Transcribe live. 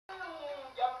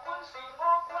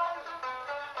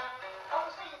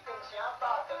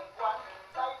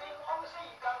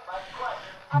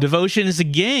Devotion is a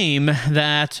game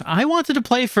that I wanted to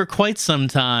play for quite some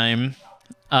time.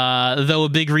 Though a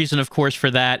big reason, of course,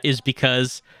 for that is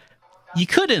because you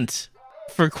couldn't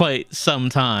for quite some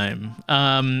time.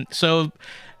 So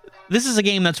this is a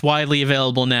game that's widely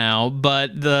available now,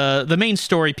 but the main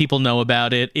story people know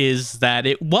about it is that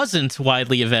it wasn't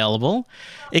widely available.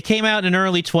 It came out in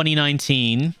early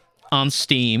 2019 on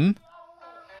Steam.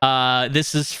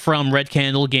 This is from Red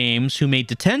Candle Games, who made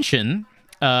Detention,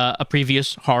 a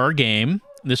previous horror game.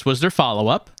 This was their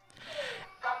follow-up.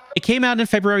 It came out on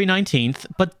February 19th,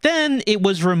 but then it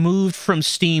was removed from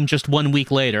Steam just 1 week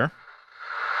later,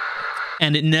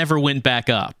 and it never went back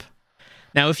up.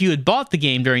 Now, if you had bought the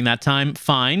game during that time,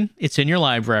 fine, it's in your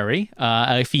library.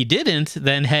 If you didn't,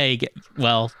 then hey,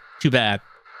 well, too bad.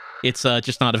 It's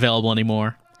just not available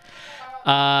anymore.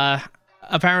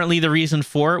 Apparently, the reason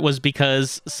for it was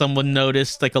because someone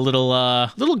noticed like a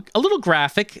little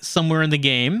graphic somewhere in the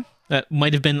game that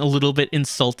might have been a little bit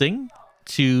insulting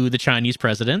to the Chinese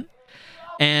president,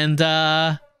 and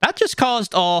that just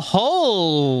caused a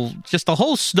whole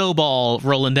snowball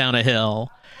rolling down a hill,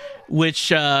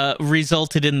 which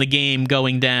resulted in the game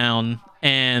going down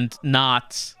and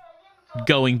not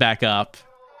going back up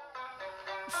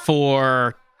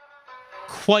for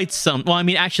quite some... Well, I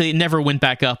mean, actually, it never went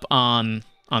back up on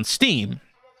Steam.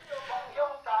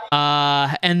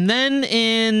 And then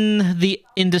in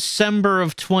December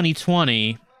of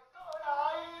 2020,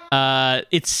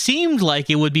 it seemed like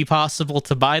it would be possible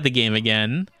to buy the game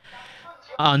again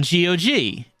on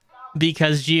GOG,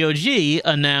 because GOG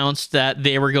announced that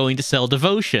they were going to sell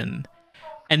Devotion.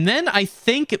 And then I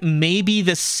think maybe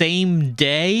the same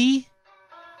day,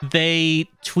 they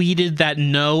tweeted that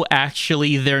no,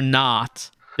 actually, they're not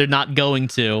going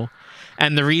to.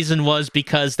 And the reason was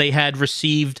because they had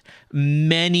received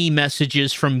many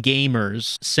messages from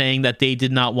gamers saying that they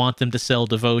did not want them to sell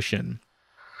Devotion.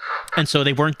 And so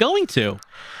they weren't going to.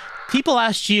 People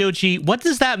asked GOG, what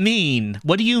does that mean?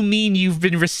 What do you mean you've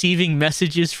been receiving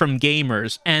messages from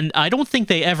gamers? And I don't think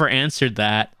they ever answered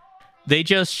that. They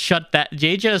just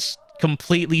they just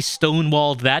completely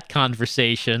stonewalled that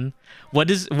conversation. What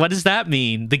does that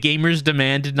mean? The gamers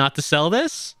demanded not to sell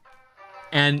this?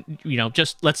 And, you know,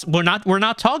 we're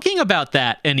not talking about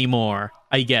that anymore,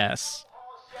 I guess.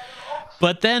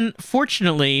 But then,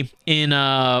 fortunately, in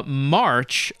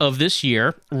March of this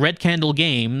year, Red Candle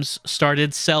Games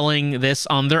started selling this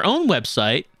on their own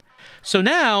website. So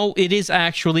now it is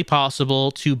actually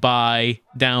possible to buy,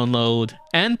 download,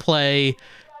 and play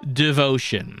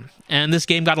Devotion. And this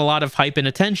game got a lot of hype and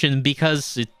attention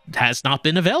because it has not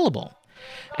been available.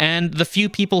 And the few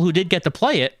people who did get to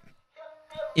play it,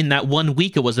 in that 1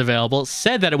 week it was available,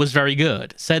 said that it was very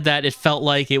good. Said that it felt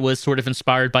like it was sort of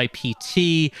inspired by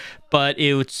PT, but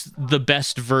it's the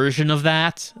best version of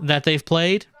that they've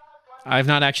played. I've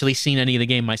not actually seen any of the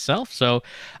game myself, so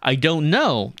I don't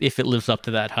know if it lives up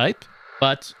to that hype,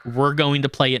 but we're going to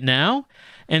play it now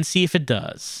and see if it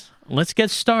does. Let's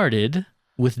get started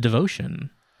with Devotion.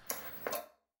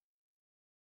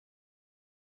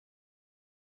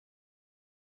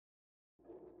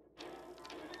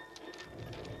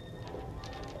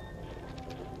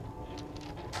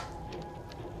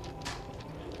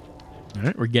 All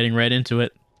right, we're getting right into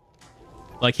it.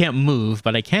 Well, I can't move,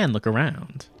 but I can look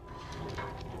around.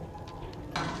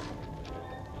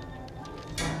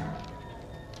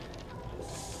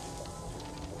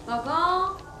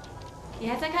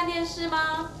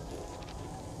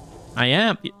 I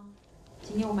am.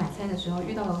 今天我买菜的时候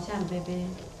遇到楼下的贝贝，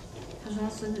他说他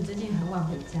孙子最近很晚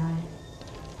回家。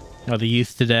Oh, the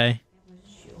youth today. 不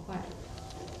是学坏了，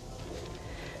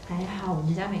还好我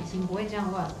们家美心不会这样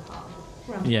乱跑。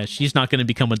 Yeah, she's not going to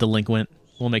become a delinquent.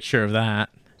 We'll make sure of that.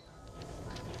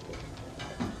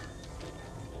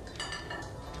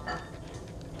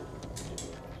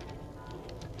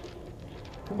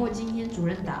 不过今天主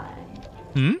任打来，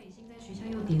美心在学校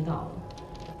又跌倒了。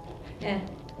哎，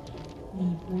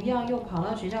你不要又跑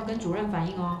到学校跟主任反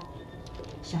映哦。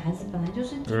小孩子本来就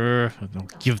是。Don't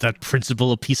give that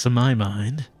principal a piece of my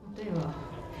mind. 对了，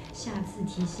下次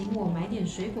提醒我买点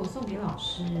水果送给老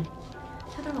师。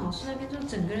 他的老师那边就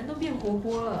整个人都变活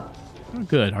泼了。Oh,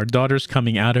 good. Our daughter's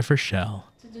coming out of her shell.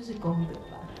 这就是功德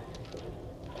吧。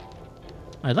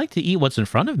I'd like to eat what's in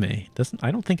front of me.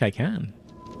 I don't think I can.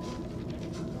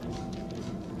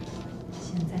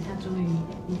 现在他终于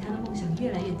离他的梦想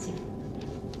越来越近。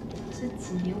这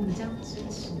几年我们这样支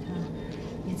持他，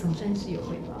也总算是有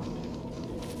回报。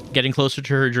Getting closer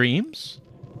to her dreams?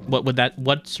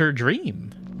 What's her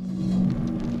dream?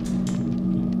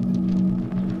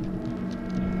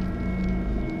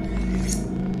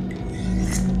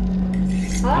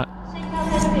 好了，剩一道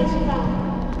菜就可以吃饭了。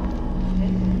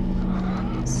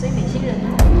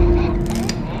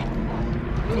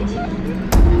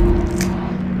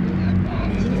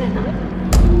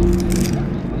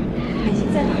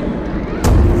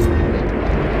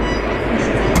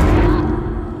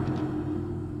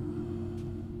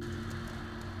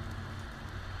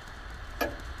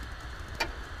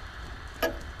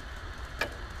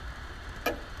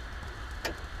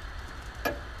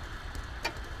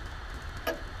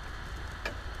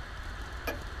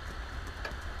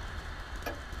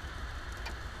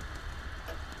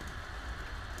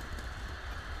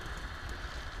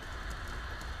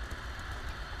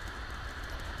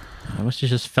I must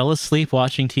have just fell asleep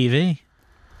watching TV.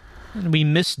 And we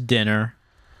missed dinner.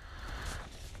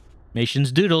 Mei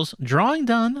Shin's doodles. Drawing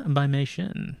done by Mei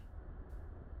Shin.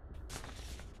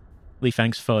 Li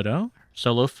Fang's photo.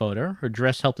 Solo photo. Her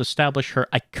dress helped establish her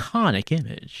iconic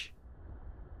image.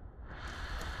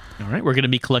 Alright, we're going to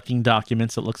be collecting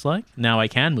documents, it looks like. Now I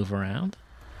can move around.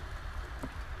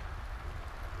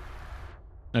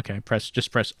 Okay,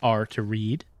 just press R to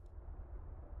read.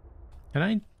 Can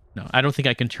I? No, I don't think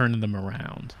I can turn them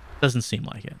around. Doesn't seem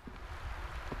like it.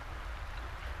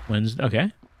 Wednesday,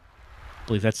 okay. I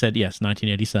believe that said, yes,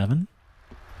 1987.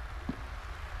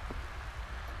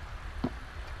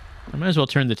 I might as well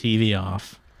turn the TV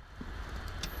off.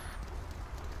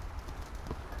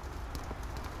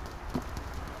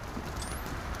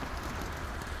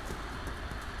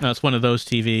 No, it's one of those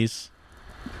TVs.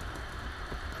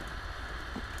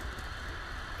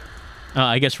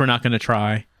 I guess we're not going to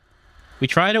try. We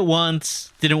tried it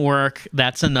once, didn't work.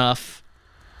 That's enough.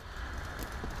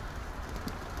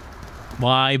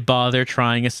 Why bother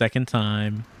trying a second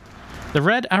time? The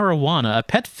red arowana, a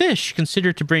pet fish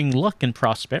considered to bring luck and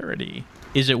prosperity.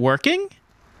 Is it working?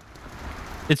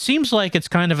 It seems like it's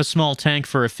kind of a small tank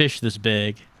for a fish this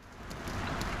big.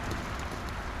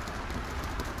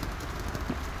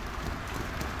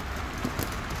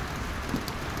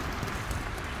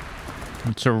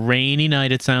 It's a rainy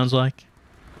night, it sounds like.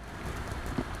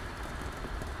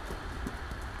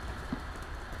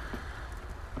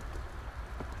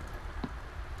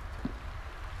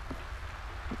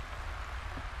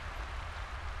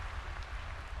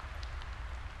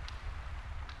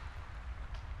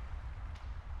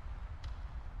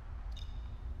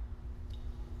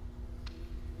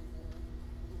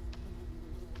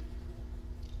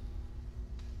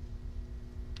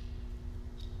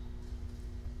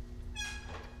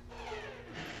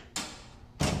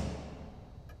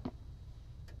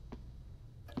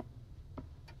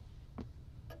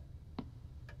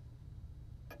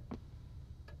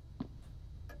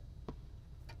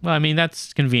 Well, I mean,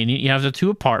 that's convenient. You have the two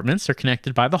apartments. They're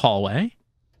connected by the hallway.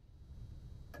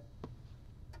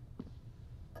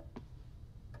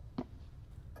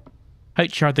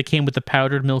 Height chart that came with the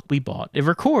powdered milk we bought. It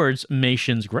records Mei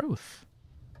Shin's growth.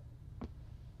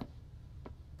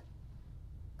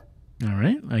 All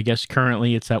right. I guess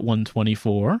currently it's at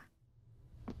 124.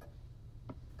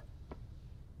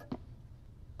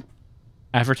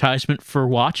 Advertisement for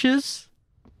watches?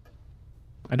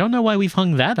 I don't know why we've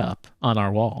hung that up on our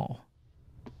wall.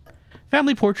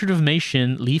 Family portrait of Mei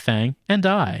Shin, Li Fang, and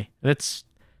I. That's...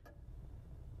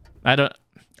 I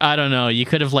don't know. You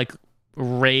could have, like,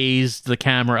 raised the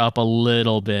camera up a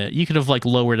little bit. You could have, like,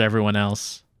 lowered everyone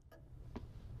else.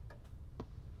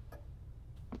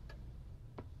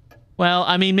 Well,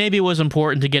 I mean, maybe it was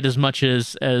important to get as much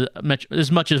as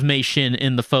Mei Shin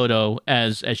in the photo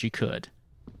as you could.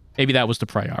 Maybe that was the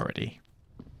priority.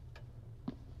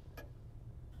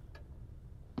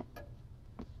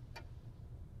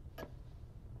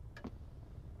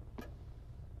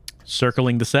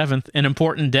 Circling the 7th, an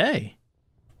important day.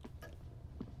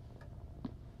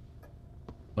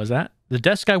 Was that? The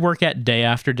desk I work at day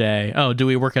after day. Oh, do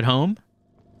we work at home?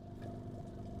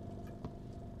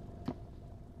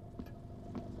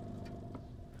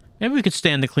 Maybe we could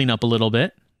stand to clean up a little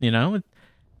bit, you know?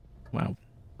 Wow.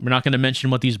 We're not going to mention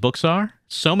what these books are.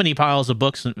 So many piles of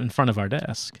books in front of our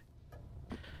desk.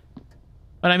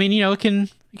 But I mean, you know, it can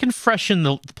freshen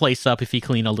the place up if you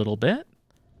clean a little bit.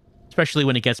 Especially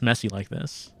when it gets messy like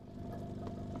this.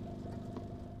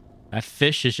 That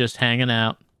fish is just hanging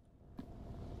out.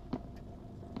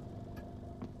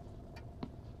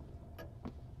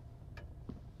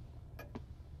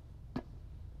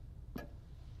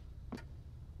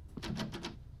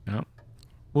 No.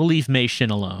 We'll leave Mei Shin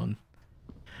alone.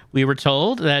 We were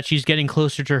told that she's getting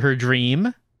closer to her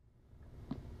dream.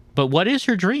 But what is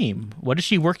her dream? What is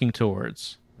she working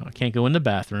towards? Oh, I can't go in the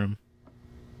bathroom.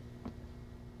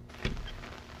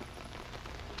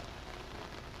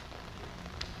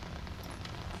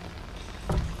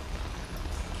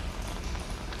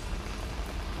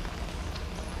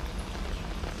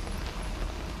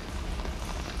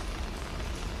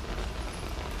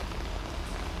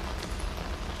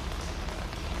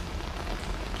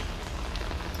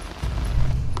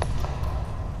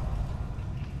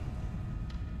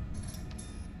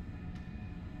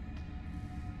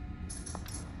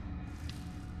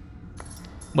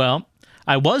 Well,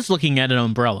 I was looking at an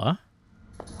umbrella.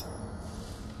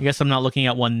 I guess I'm not looking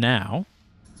at one now.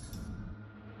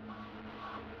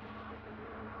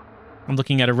 I'm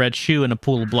looking at a red shoe and a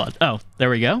pool of blood. Oh, there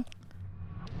we go.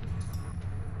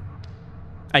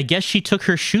 I guess she took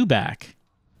her shoe back.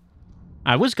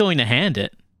 I was going to hand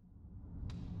it.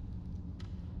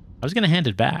 I was going to hand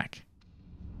it back.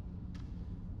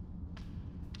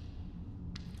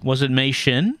 Was it Mei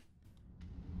Shin?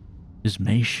 Is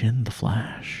Mei Shin the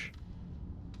Flash?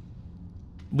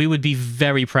 We would be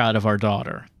very proud of our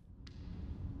daughter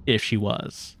if she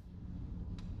was.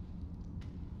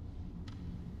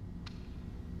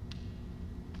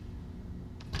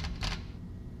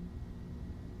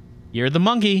 You're the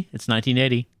monkey. It's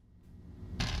 1980.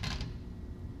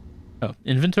 Oh,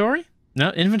 inventory? No,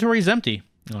 inventory is empty.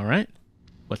 All right.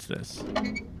 What's this?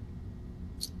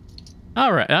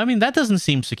 All right. I mean, that doesn't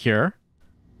seem secure.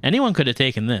 Anyone could have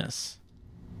taken this.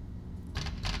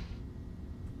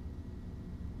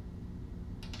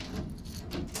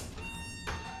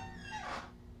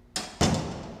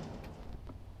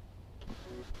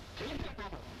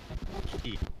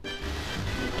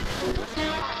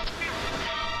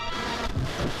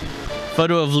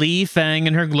 Photo of Li Feng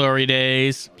in her glory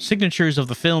days. Signatures of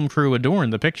the film crew adorn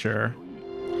the picture.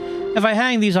 If I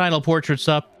hang these idol portraits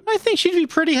up, I think she'd be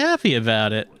pretty happy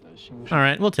about it. All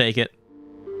right, we'll take it.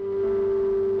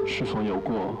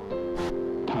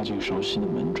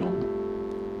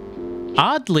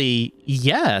 Oddly,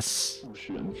 yes.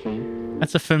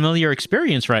 That's a familiar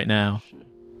experience right now.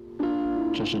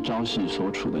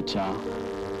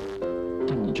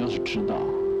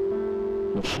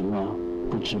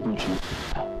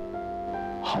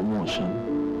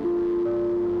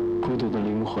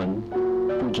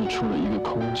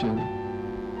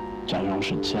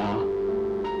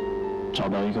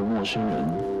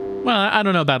 Well, I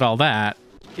don't know about all that.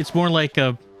 It's more like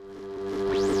a...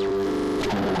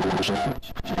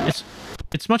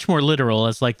 It's much more literal,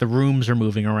 as like the rooms are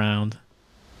moving around.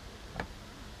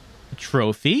 A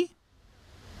trophy?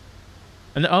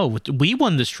 And oh, we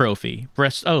won this trophy.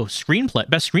 Screenplay.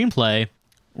 Best screenplay.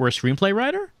 We're a screenplay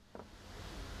writer?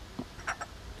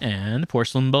 And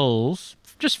porcelain bowls.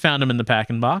 Just found them in the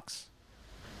packing box.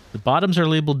 The bottoms are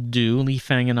labeled due. Li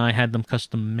Feng and I had them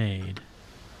custom made.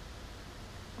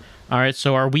 Alright,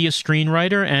 so are we a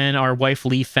screenwriter and our wife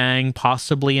Li Feng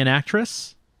possibly an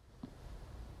actress?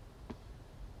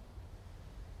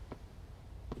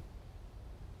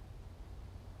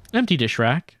 Empty dish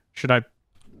rack. Should I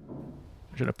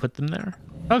put them there?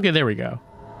 Okay, there we go.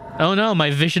 Oh no,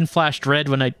 my vision flashed red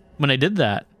when I did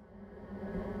that.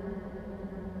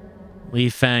 Li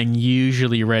Feng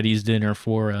usually readies dinner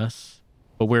for us.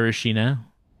 But where is she now?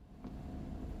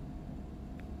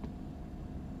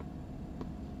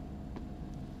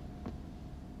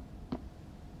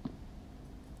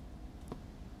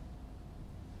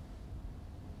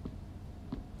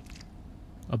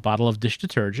 A bottle of dish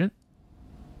detergent.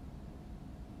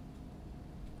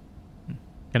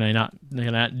 Can I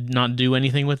not do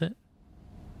anything with it?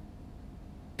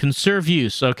 Conserve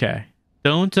use. Okay.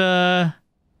 Don't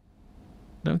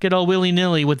get all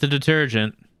willy-nilly with the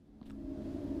detergent.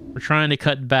 We're trying to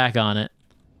cut back on it.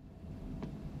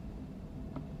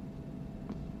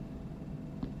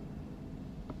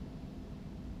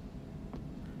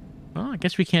 Well, I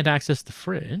guess we can't access the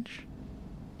fridge.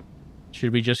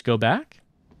 Should we just go back?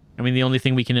 I mean, the only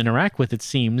thing we can interact with, it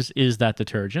seems, is that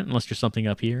detergent, unless there's something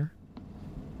up here.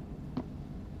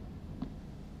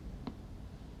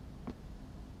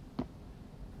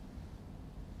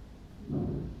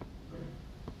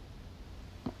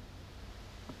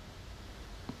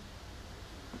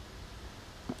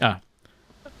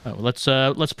 Oh,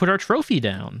 let's put our trophy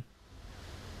down.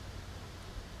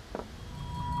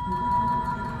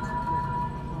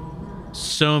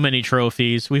 So many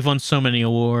trophies. We've won so many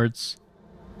awards.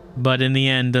 But in the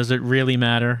end, does it really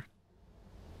matter?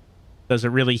 Does it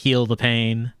really heal the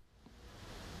pain?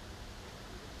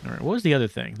 All right, what was the other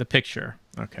thing? The picture.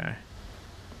 Okay.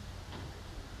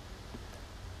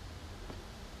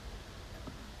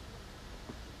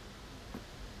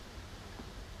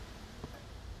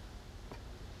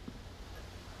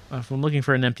 If I'm looking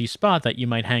for an empty spot that you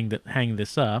might hang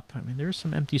this up, I mean, there's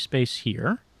some empty space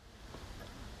here.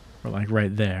 Or like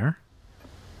right there.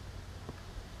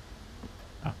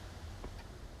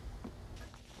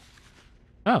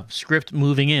 Oh, script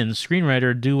moving in.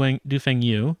 Screenwriter Du Feng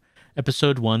Yu.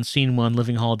 Episode 1, Scene 1,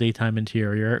 Living Hall Daytime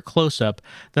Interior. Close-up.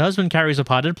 The husband carries a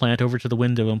potted plant over to the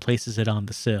window and places it on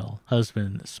the sill.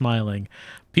 Husband, smiling.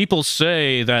 People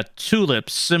say that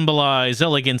tulips symbolize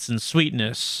elegance and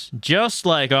sweetness, just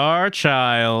like our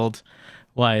child.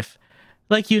 Wife,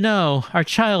 like you know, our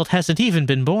child hasn't even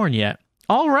been born yet.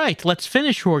 All right, let's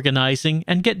finish organizing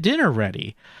and get dinner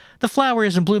ready. The flower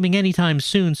isn't blooming anytime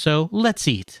soon, so let's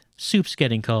eat. Soup's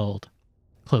getting cold.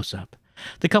 Close-up.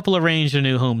 The couple arranged a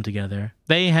new home together.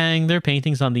 They hang their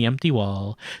paintings on the empty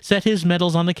wall, set his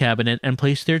medals on the cabinet, and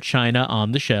place their china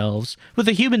on the shelves. With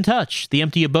a human touch, the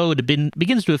empty abode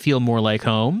begins to feel more like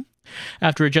home.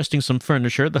 After adjusting some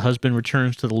furniture, the husband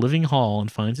returns to the living hall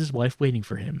and finds his wife waiting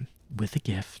for him with a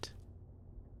gift.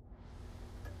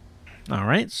 All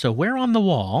right, so where on the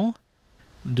wall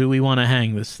do we want to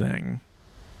hang this thing?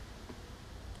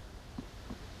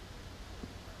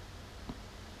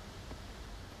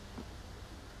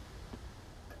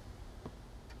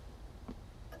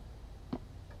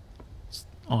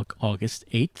 August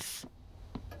 8th.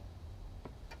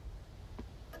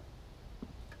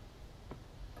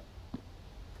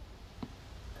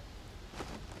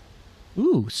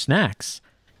 Ooh, snacks.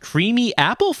 Creamy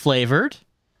apple flavored.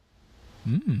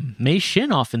 May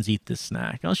Shin often eat this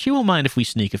snack. Oh, she won't mind if we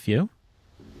sneak a few.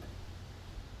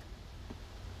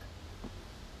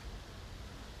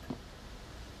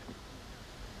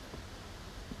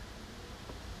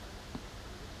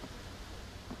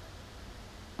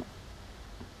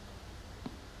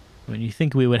 When you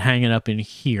think we would hang it up in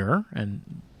here,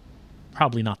 and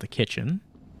probably not the kitchen.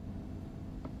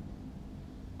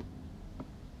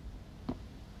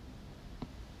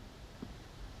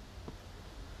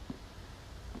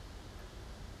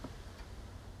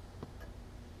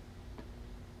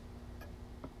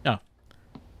 Oh.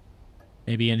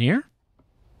 Maybe in here?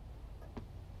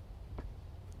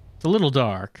 It's a little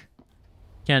dark.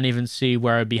 Can't even see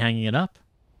where I'd be hanging it up.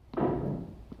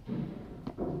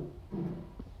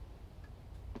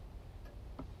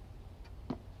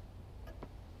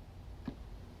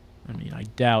 I mean, I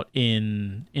doubt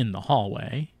in the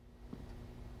hallway.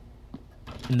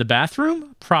 In the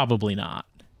bathroom? Probably not.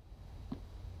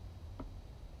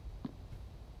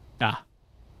 Ah.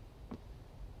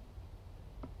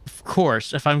 Of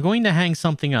course, if I'm going to hang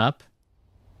something up,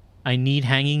 I need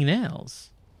hanging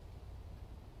nails.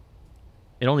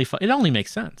 It only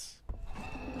makes sense.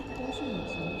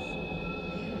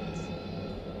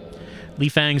 Li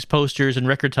Fang's posters and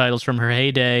record titles from her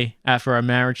heyday. After our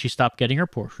marriage, she stopped getting her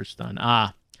portraits done.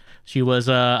 Ah, she was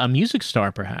a music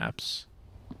star, perhaps.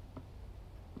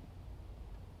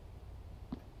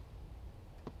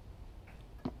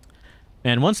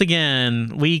 And once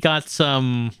again, we got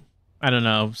some, I don't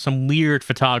know, some weird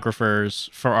photographers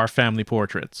for our family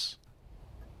portraits.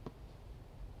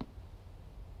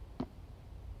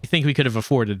 I think we could have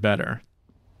afforded better.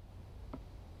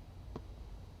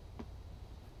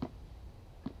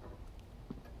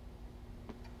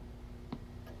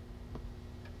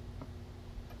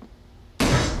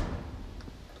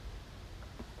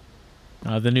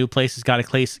 The new place has got a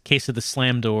case of the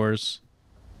slam doors.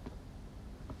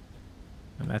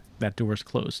 And that door's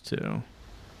closed, too.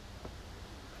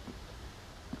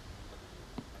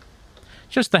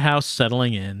 Just the house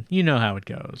settling in. You know how it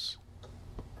goes.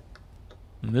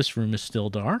 And this room is still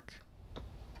dark.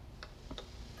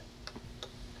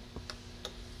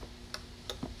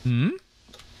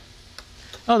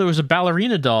 Oh, there was a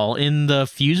ballerina doll in the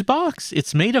fuse box?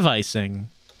 It's made of icing.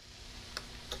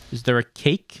 Is there a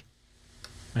cake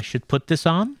I should put this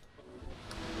on?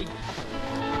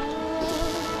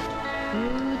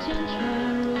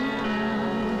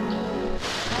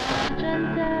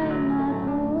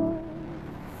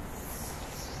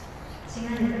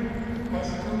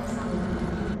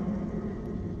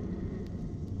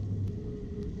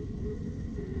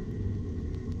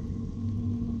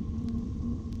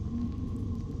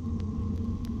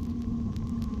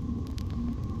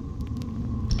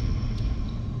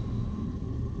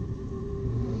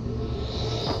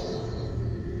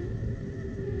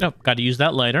 Oh, got to use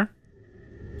that lighter.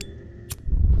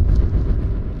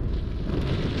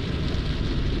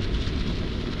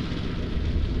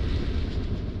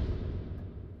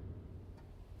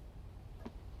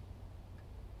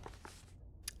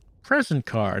 Present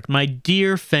card. My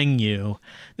dear Feng Yu,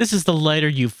 this is the lighter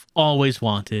you've always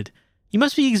wanted. You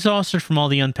must be exhausted from all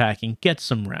the unpacking. Get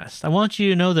some rest. I want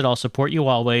you to know that I'll support you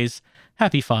always.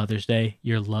 Happy Father's Day,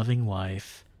 your loving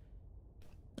wife.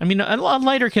 I mean, a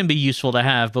lighter can be useful to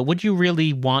have, but would you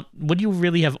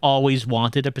really have always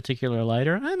wanted a particular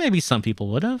lighter? Maybe some people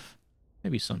would have.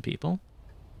 Maybe some people.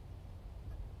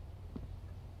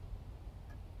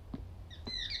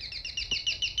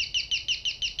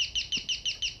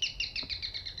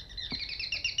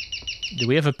 Do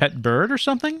we have a pet bird or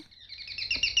something?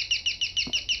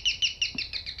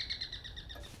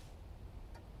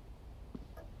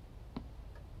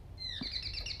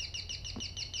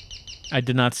 I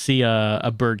did not see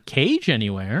a bird cage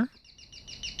anywhere.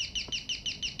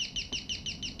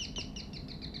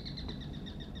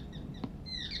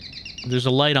 There's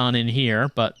a light on in here,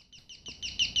 but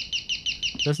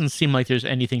Doesn't seem like there's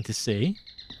anything to see.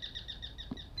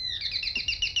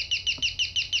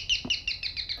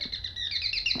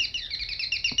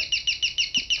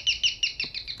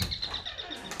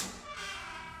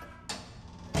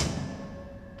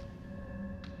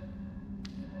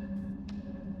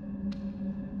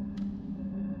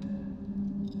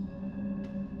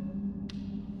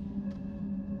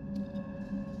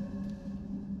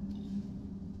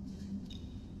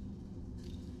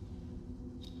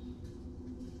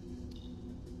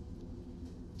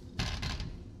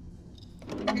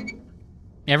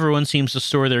 Everyone seems to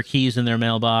store their keys in their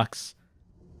mailbox.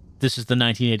 This is the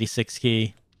 1986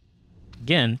 key.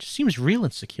 Again, just seems real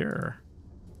insecure.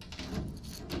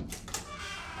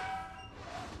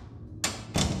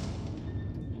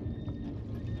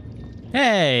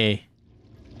 Hey!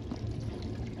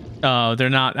 Oh, they're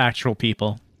not actual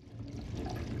people.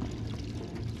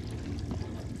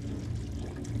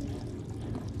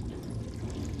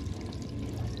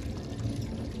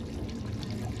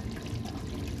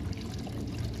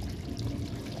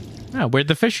 Oh, where'd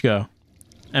the fish go?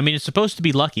 I mean, it's supposed to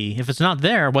be lucky. If it's not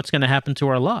there, what's going to happen to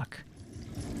our luck?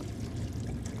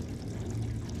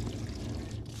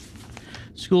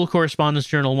 School Correspondence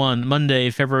Journal 1, Monday,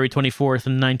 February 24th,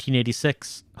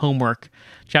 1986. Homework.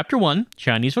 Chapter 1,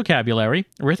 Chinese Vocabulary,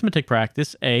 Arithmetic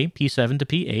Practice, A, P.7 to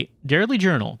P.8, Daily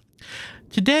Journal.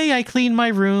 Today I cleaned my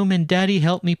room and Daddy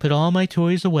helped me put all my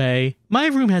toys away. My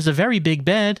room has a very big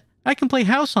bed. I can play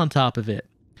house on top of it.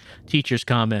 Teacher's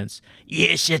comments.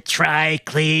 You should try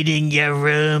cleaning your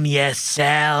room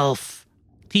yourself.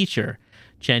 Teacher.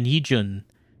 Chen Yijun.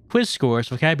 Quiz scores.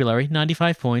 Vocabulary,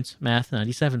 95 points. Math,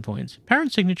 97 points.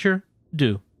 Parent signature,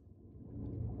 do.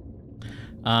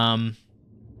 I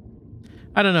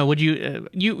don't know. Would you...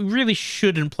 you really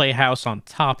shouldn't play house on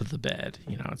top of the bed.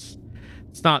 You know, it's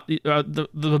not...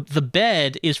 the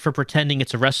bed is for pretending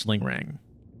it's a wrestling ring.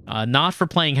 Not for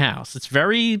playing house. It's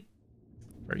very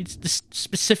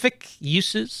specific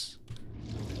uses.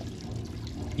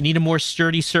 You need a more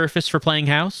sturdy surface for playing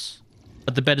house,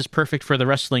 but the bed is perfect for the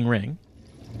wrestling ring.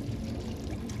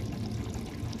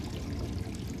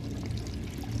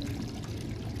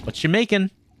 What you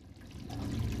making?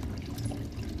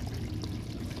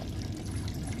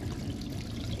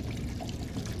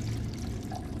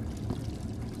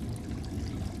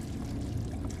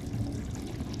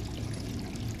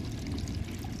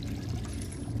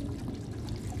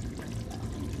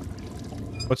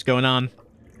 What's going on?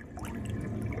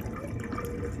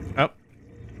 Oh.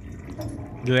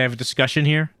 Do they have a discussion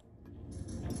here?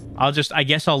 I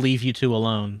guess I'll leave you two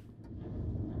alone.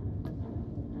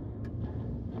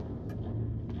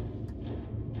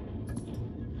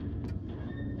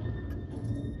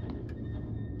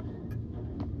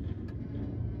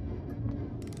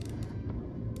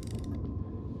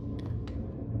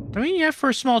 I mean, yeah, for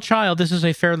a small child, this is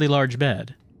a fairly large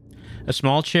bed. A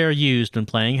small chair used when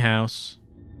playing house.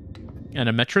 And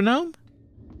a metronome?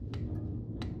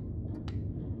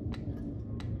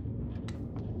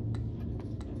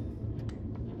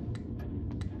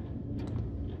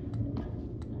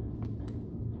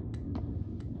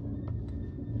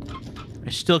 I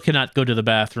still cannot go to the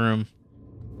bathroom.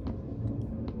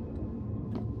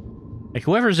 Like,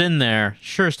 whoever's in there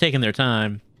sure is taking their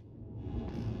time.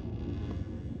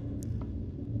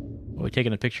 What are we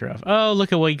taking a picture of? Oh,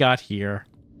 look at what we got here.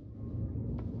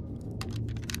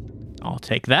 I'll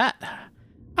take that.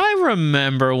 I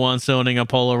remember once owning a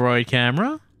Polaroid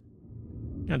camera.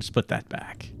 I'll just put that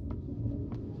back.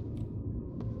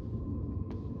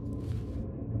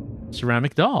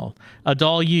 Ceramic doll. A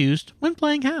doll used when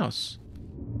playing house.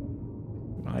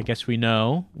 Well, I guess we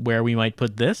know where we might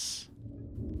put this.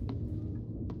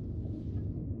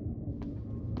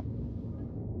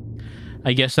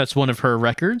 I guess that's one of her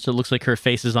records. It looks like her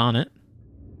face is on it.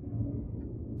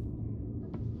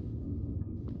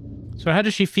 So how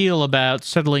does she feel about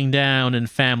settling down in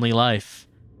family life?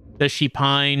 Does she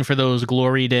pine for those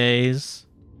glory days?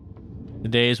 The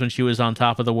days when she was on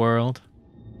top of the world?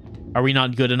 Are we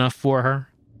not good enough for her?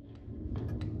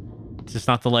 Is this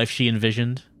not the life she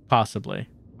envisioned? Possibly.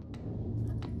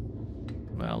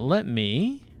 Well, let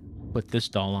me put this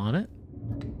doll on it.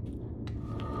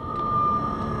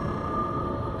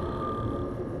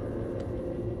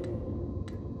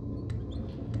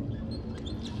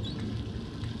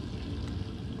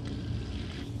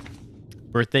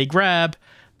 Birthday grab.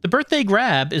 The birthday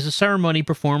grab is a ceremony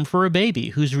performed for a baby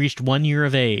who's reached 1 year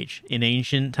of age. In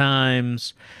ancient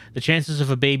times, the chances of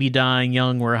a baby dying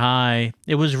young were high.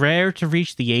 It was rare to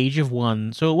reach the age of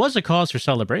 1, so it was a cause for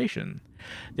celebration.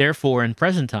 Therefore, in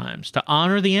present times, to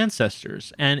honor the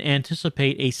ancestors and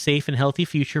anticipate a safe and healthy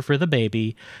future for the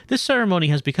baby, this ceremony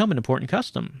has become an important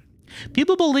custom.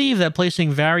 People believe that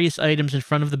placing various items in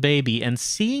front of the baby and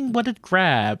seeing what it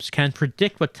grabs can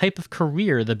predict what type of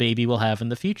career the baby will have in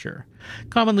the future.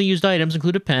 Commonly used items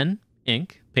include a pen,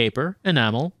 ink, paper,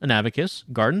 enamel, an abacus,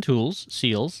 garden tools,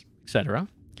 seals, etc.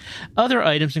 Other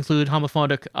items include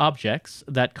homophonic objects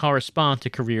that correspond to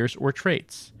careers or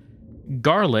traits.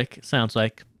 Garlic sounds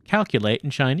like calculate in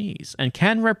Chinese and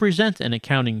can represent an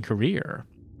accounting career.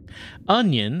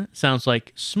 Onion sounds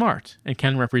like smart and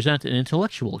can represent an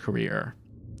intellectual career.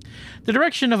 The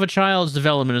direction of a child's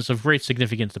development is of great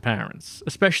significance to parents,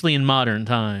 especially in modern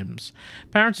times.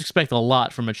 Parents expect a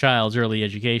lot from a child's early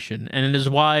education, and it is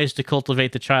wise to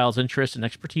cultivate the child's interest and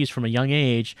expertise from a young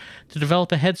age to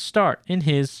develop a head start in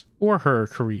his or her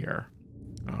career.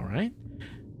 All right.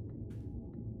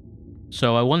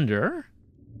 So I wonder,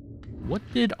 what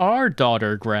did our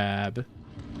daughter grab?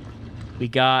 We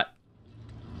got,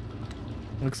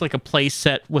 looks like a play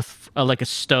set with like a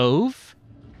stove.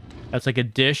 That's like a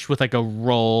dish with like a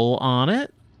roll on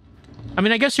it. I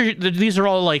mean, I guess these are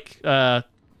all like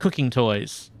cooking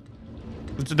toys.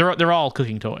 They're all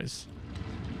cooking toys.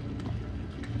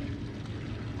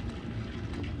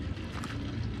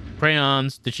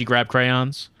 Crayons. Did she grab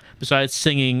crayons? Besides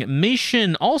singing,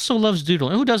 Shin also loves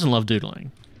doodling. Who doesn't love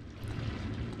doodling?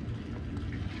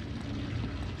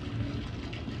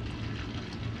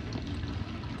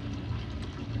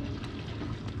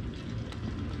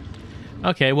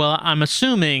 Okay, well, I'm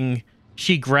assuming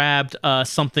she grabbed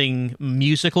something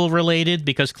musical related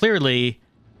because clearly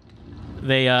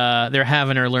they're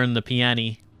having her learn the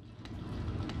piano.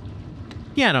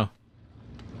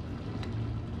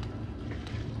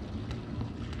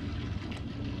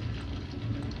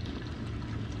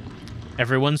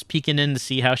 Everyone's peeking in to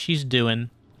see how she's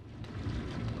doing.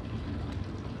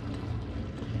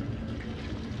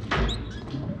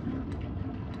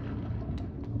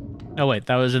 Oh, wait,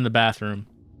 that was in the bathroom.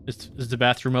 Is the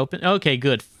bathroom open? Okay,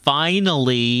 good.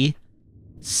 Finally,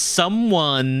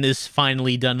 someone is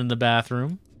finally done in the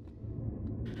bathroom.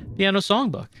 Piano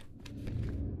songbook.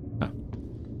 Oh.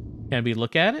 Can we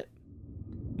look at it?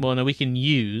 Well, no, we can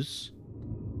use,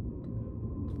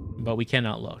 but we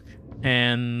cannot look.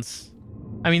 And,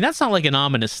 I mean, that's not like an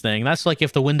ominous thing. That's like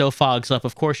if the window fogs up,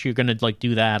 of course you're going to, like,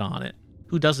 do that on it.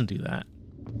 Who doesn't do that?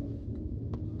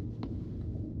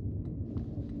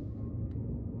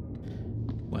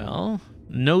 Well,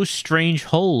 no strange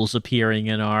holes appearing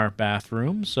in our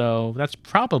bathroom, so that's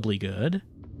probably good.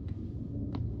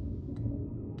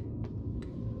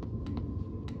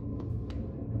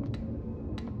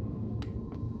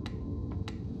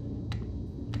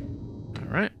 All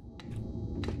right.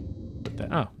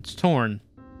 Oh, it's torn.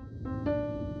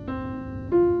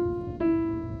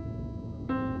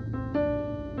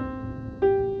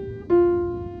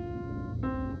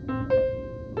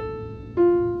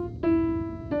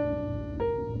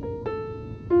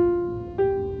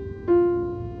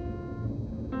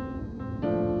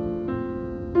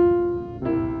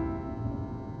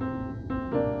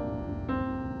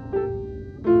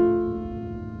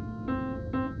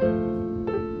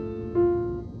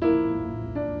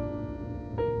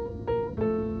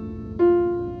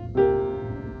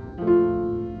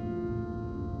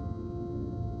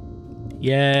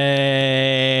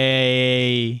 Yay!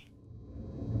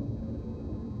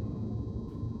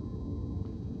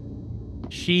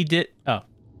 She did... Oh,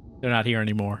 they're not here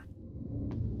anymore.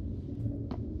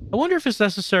 I wonder if it's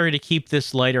necessary to keep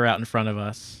this lighter out in front of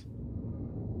us.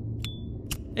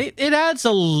 It adds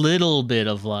a little bit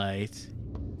of light.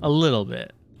 A little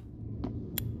bit.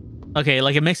 Okay,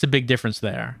 like it makes a big difference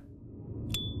there.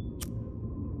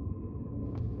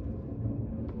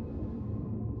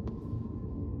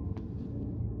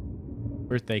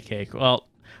 Birthday cake. Well,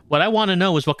 what I want to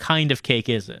know is what kind of cake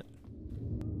is it?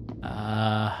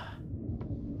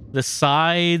 The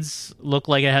sides look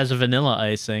like it has a vanilla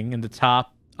icing, and the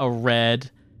top a red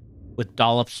with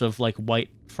dollops of like white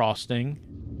frosting.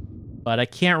 But I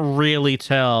can't really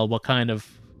tell what kind of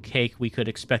cake we could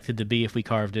expect it to be if we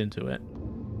carved into it.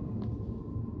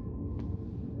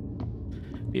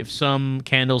 We have some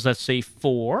candles that say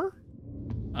 4.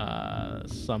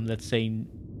 Some that say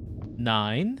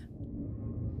 9.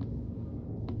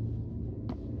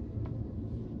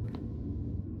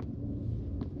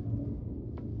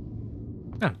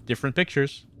 Oh, different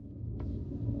pictures.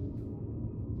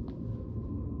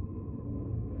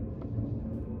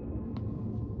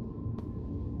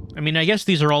 I mean, I guess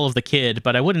these are all of the kid,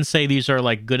 but I wouldn't say these are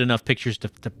like good enough pictures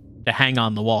to hang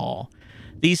on the wall.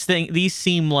 These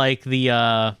seem like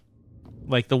the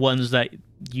ones that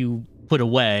you put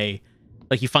away.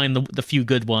 Like, you find the few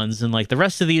good ones, and, like, the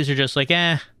rest of these are just like,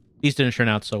 these didn't turn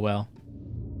out so well.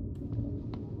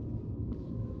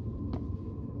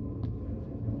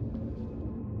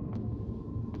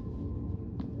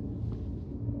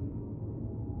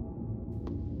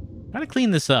 Gotta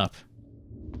clean this up.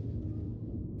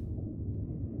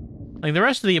 Like, the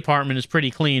rest of the apartment is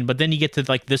pretty clean, but then you get to,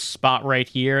 like, this spot right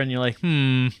here, and you're like,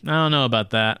 I don't know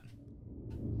about that.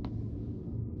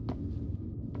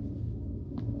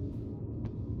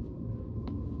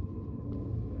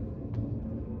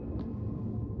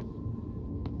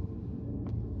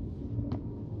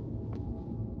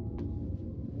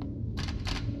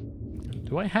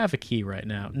 Do I have a key right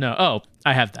now? No. Oh,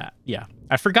 I have that. Yeah.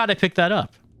 I forgot I picked that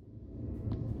up.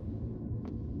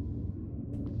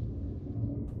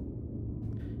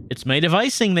 It's made of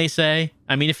icing, they say.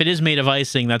 I mean, if it is made of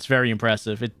icing, that's very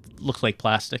impressive. It looks like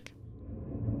plastic.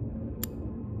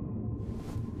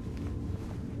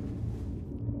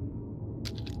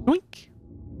 Oink.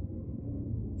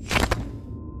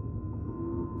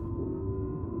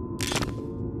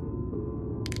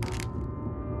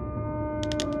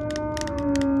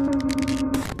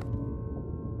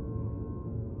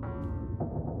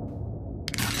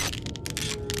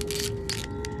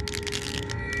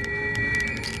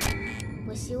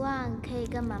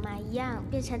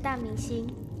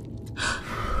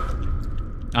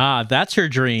 Ah, that's her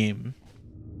dream.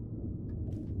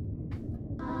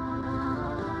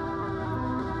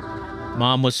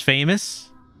 Mom was famous.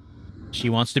 She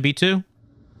wants to be too.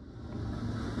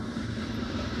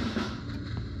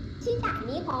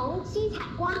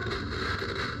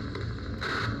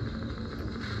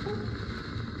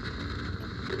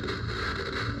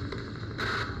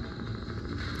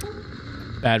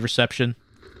 Bad reception.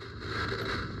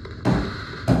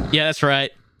 Yeah, that's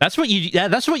right. That's what you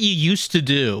used to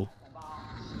do.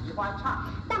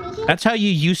 That's how you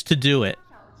used to do it.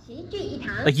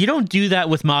 Like, you don't do that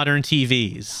with modern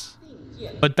TVs.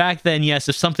 But back then, yes,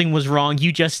 if something was wrong,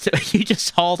 you just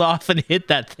hauled off and hit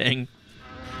that thing.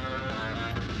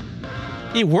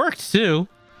 It worked too.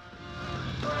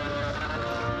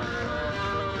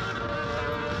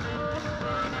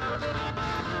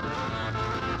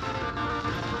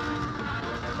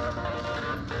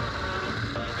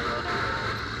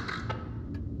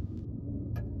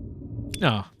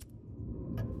 Oh.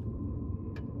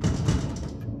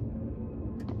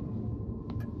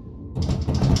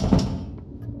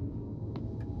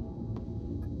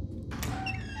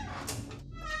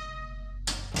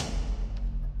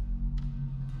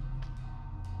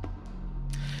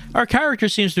 Our character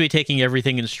seems to be taking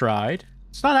everything in stride.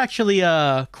 It's not actually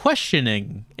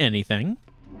questioning anything.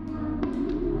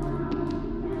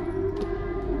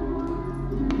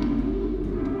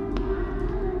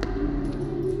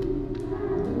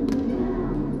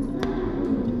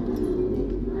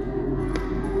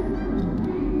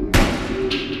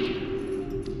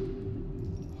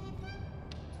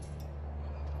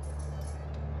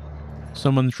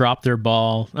 Someone dropped their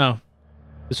ball. Oh,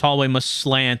 this hallway must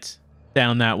slant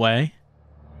down that way.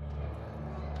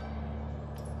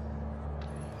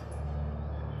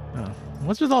 Oh,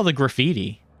 what's with all the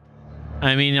graffiti?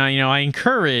 I mean, I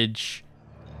encourage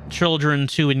children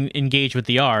to engage with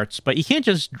the arts, but you can't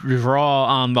just draw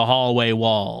on the hallway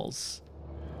walls.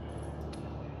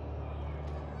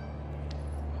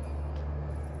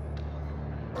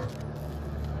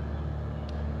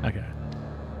 Okay.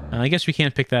 I guess we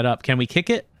can't pick that up. Can we kick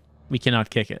it? We cannot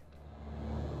kick it.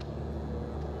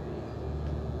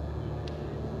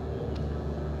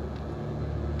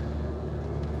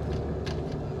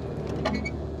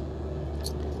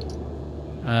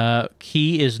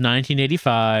 Key is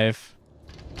 1985.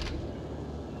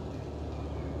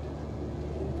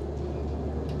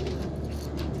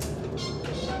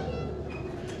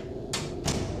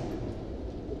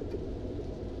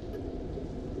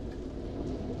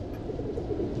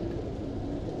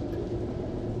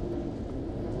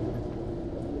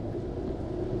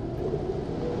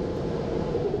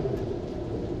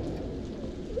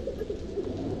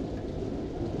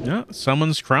 No,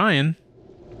 someone's crying.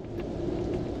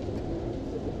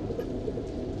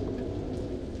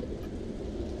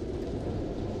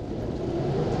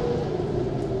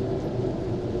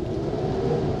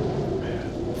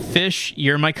 Fish,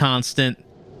 you're my constant.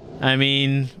 I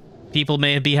mean, people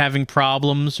may be having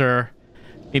problems or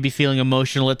maybe feeling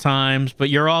emotional at times, but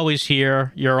you're always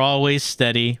here. You're always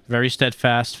steady. Very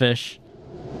steadfast, Fish.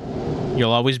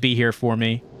 You'll always be here for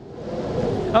me.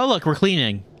 Oh, look, we're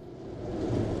cleaning.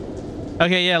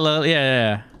 Okay,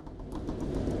 yeah.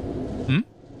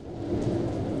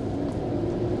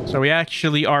 So we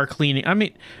actually are cleaning. I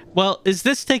mean, well, is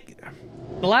this take...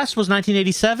 The last was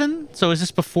 1987, so is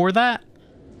this before that?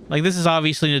 Like, this is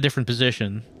obviously in a different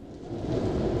position.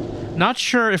 Not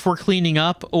sure if we're cleaning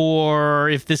up or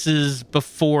if this is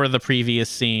before the previous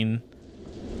scene.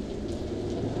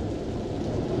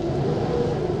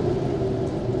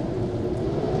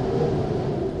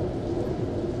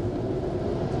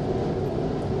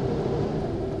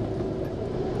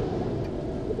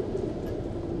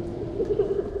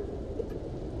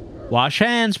 Wash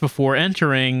hands before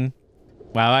entering.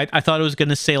 Wow, I thought it was going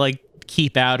to say, like,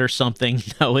 keep out or something.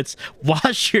 No, it's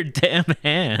wash your damn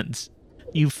hands.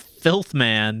 You filth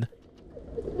man.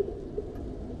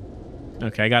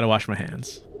 Okay, I gotta wash my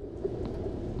hands.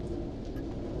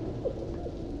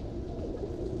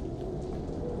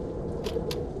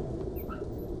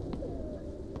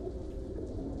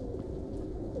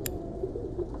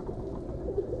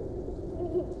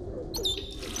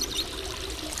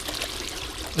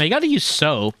 Now you gotta use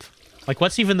soap. Like,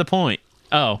 what's even the point?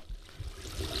 Oh.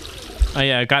 Oh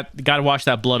yeah, gotta wash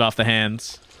that blood off the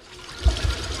hands.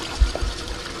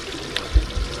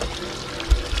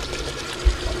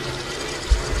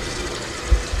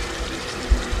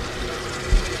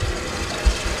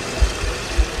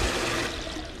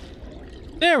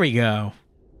 There we go.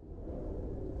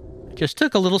 Just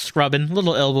took a little scrubbing, a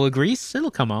little elbow grease.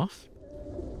 It'll come off.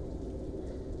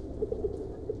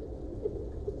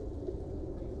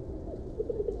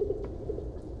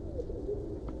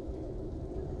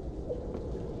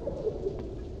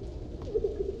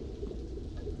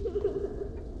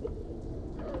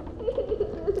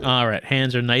 All right,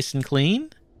 hands are nice and clean.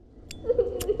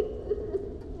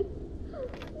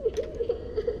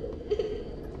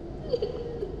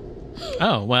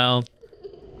 Oh, well,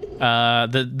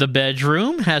 the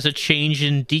bedroom has a change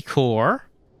in decor.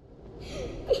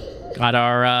 Got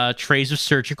our trays of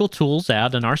surgical tools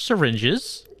out and our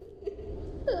syringes.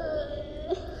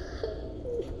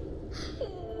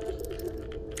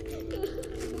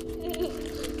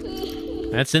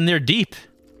 That's in there deep.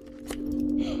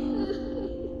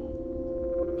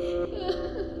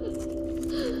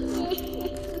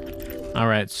 All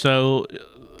right, so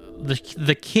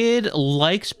the kid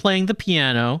likes playing the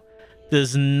piano,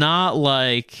 does not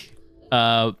like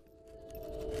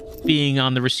being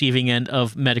on the receiving end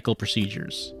of medical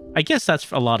procedures. I guess that's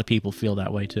a lot of people feel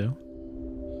that way too.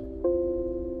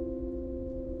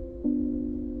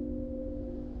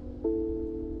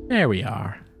 There we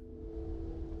are.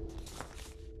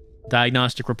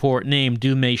 Diagnostic report, name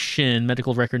Dumei Shin,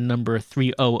 medical record number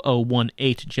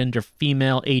 30018, gender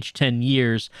female, age 10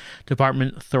 years,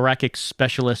 department thoracic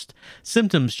specialist,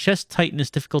 symptoms chest tightness,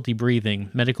 difficulty breathing,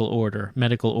 medical order,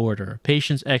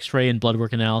 patient's x-ray and blood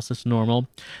work analysis normal,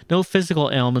 no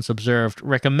physical ailments observed,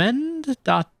 recommend ...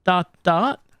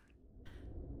 Alright,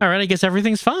 I guess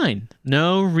everything's fine.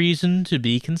 No reason to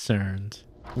be concerned.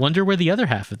 Wonder where the other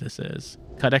half of this is.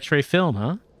 Cut x-ray film,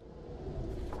 huh?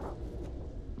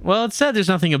 Well, it said there's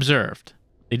nothing observed.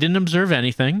 They didn't observe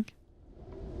anything.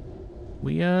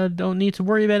 We don't need to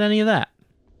worry about any of that.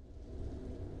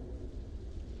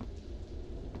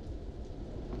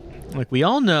 Like, we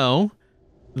all know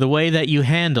the way that you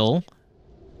handle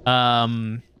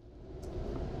any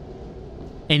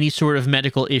sort of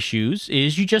medical issues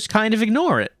is you just kind of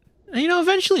ignore it. And, you know,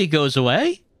 eventually it goes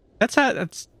away.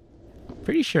 That's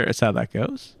pretty sure that's how that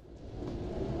goes.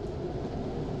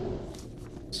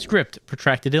 Script,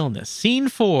 protracted illness. Scene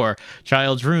 4,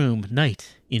 child's room,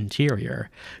 night, interior.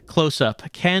 Close-up,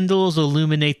 candles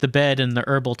illuminate the bed and the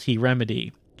herbal tea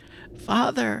remedy.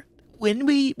 Father, when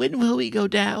will we go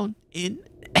down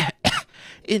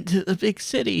into the big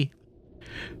city?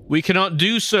 We cannot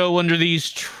do so under these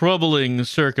troubling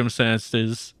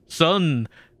circumstances. Son,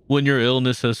 when your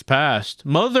illness has passed,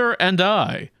 Mother and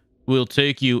I will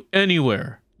take you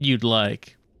anywhere you'd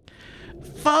like.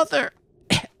 Father,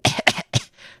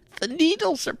 the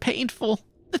needles are painful.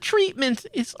 The treatment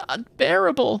is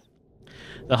unbearable.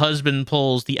 The husband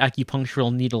pulls the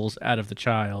acupunctural needles out of the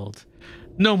child.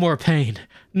 No more pain.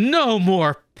 No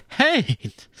more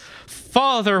pain.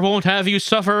 Father won't have you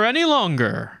suffer any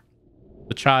longer.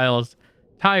 The child,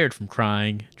 tired from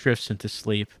crying, drifts into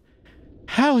sleep.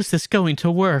 How is this going to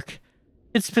work?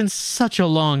 It's been such a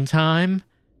long time.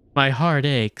 My heart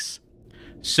aches.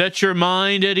 Set your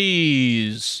mind at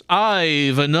ease.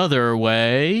 I've another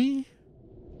way.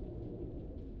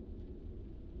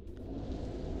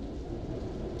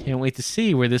 Can't wait to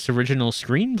see where this original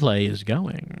screenplay is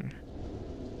going.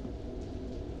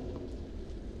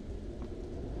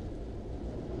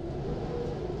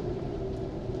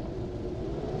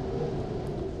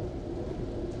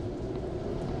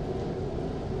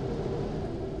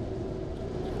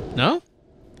 No?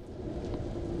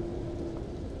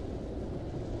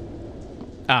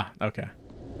 Ah, okay.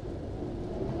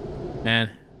 Man,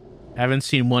 haven't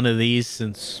seen one of these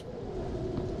since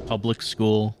public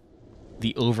school.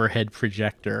 The overhead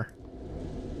projector.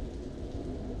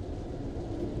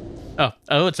 Oh,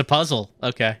 it's a puzzle.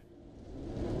 Okay.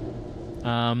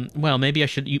 Well, maybe I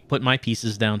should put my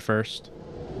pieces down first.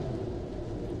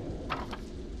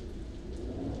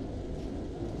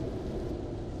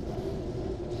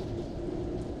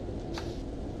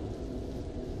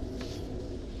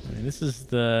 This is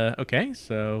the... Okay,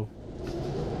 so...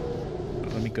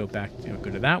 Let me go back. Go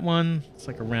to that one. It's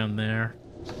like around there.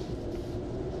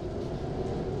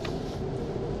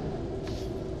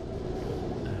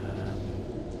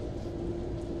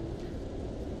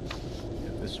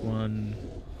 This one.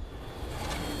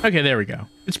 Okay, there we go.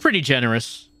 It's pretty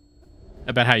generous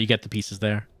about how you get the pieces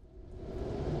there.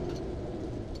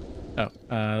 Oh,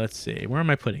 let's see. Where am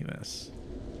I putting this?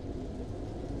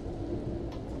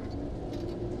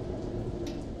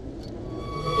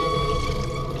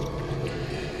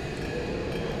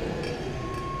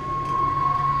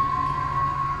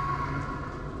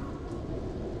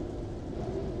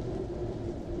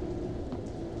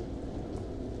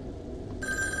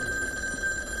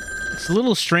 It's a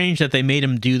little strange that they made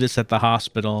him do this at the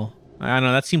hospital. I don't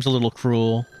know, that seems a little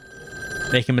cruel.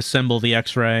 Make him assemble the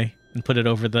X-ray and put it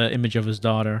over the image of his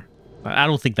daughter. I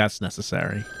don't think that's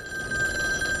necessary.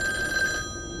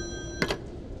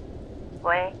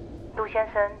 喂，杜先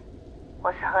生，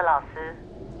我是何老师。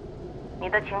你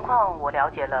的情况我了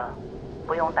解了，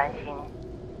不用担心。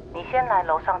你先来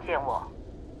楼上见我。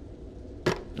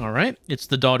All right, it's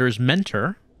the daughter's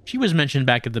mentor. She was mentioned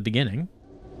back at the beginning.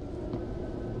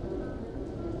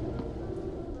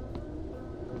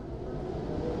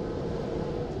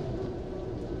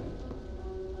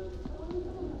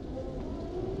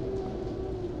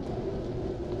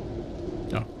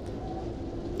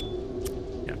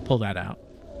 Pull that out.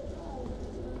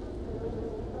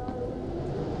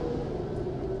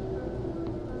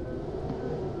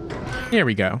 There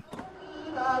we go.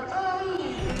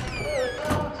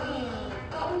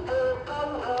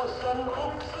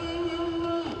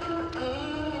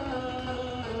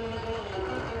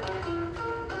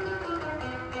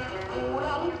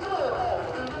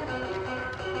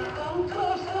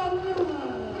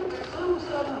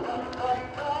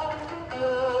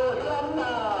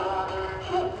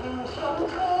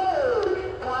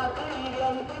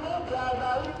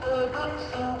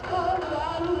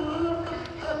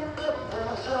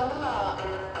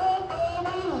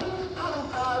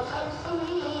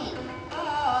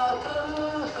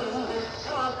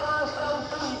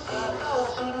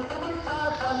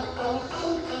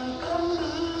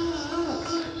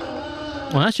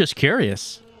 Well, that's just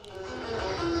curious.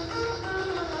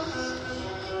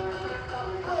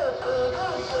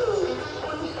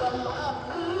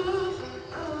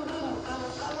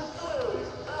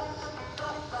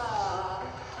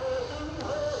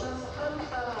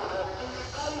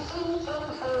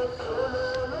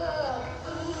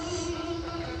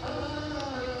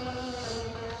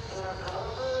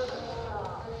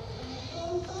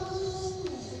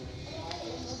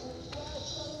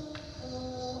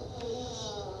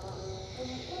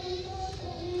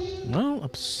 Well,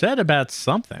 upset about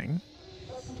something.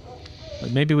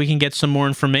 But maybe we can get some more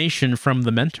information from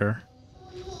the mentor.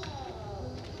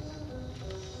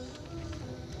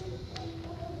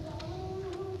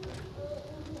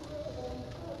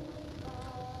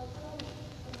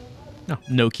 Oh,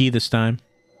 no key this time.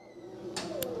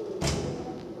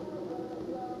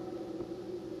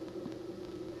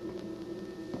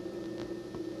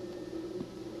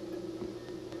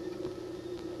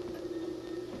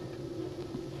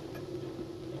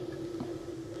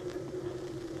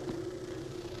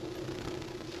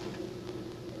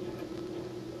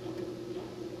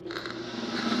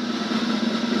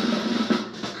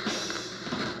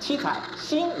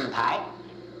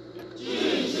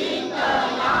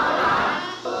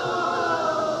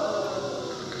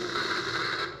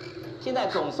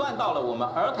总算到了我们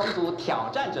儿童组挑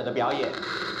战者的表演，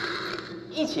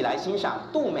一起来欣赏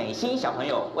杜美心小朋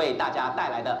友为大家带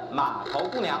来的《码头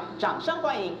姑娘》，掌声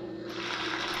欢迎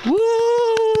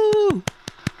！Woo!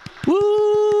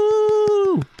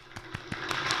 Woo!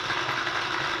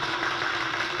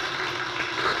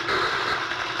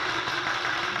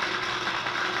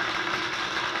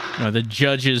 The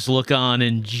judges look on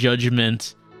in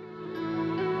judgment.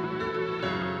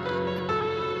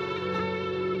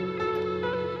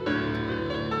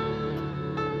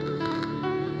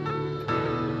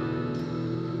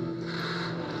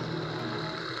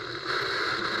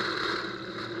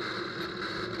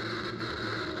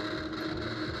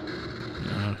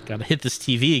 Gotta hit this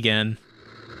TV again.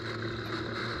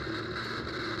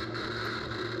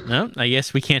 No, I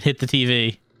guess we can't hit the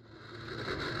TV.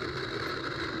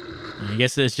 I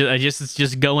guess it's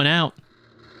just going out.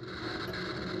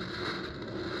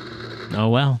 Oh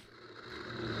well.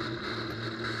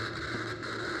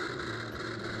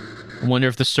 I wonder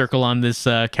if the circle on this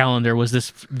calendar was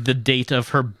the date of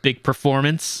her big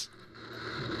performance.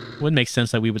 Would make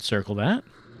sense that we would circle that.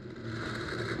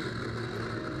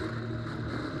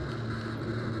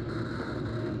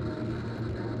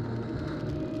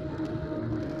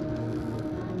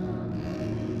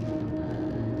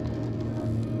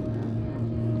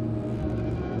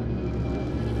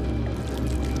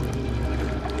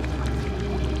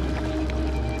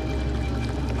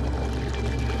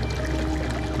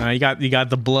 You got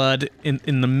the blood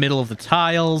in the middle of the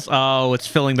tiles. Oh, it's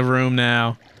filling the room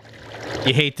now.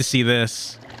 You hate to see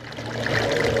this.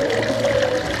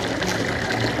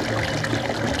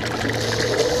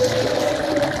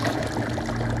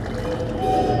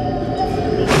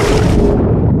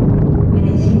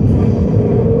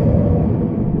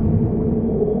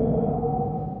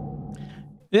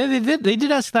 Yeah, they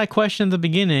did ask that question at the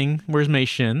beginning. Where's Mei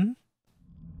Shin?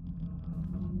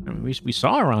 I mean, we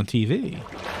saw her on TV.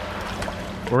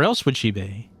 Where else would she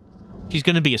be? She's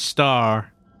gonna be a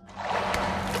star.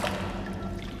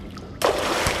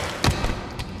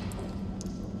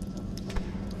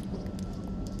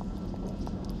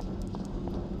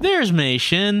 There's Mei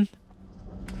Shin.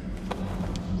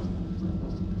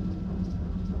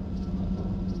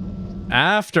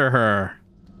 After her.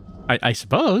 I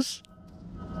suppose.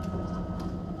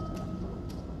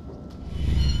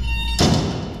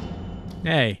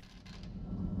 Hey.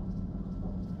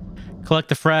 Collect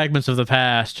the fragments of the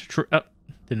past. Oh,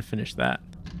 didn't finish that.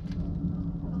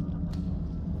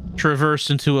 Traverse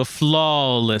into a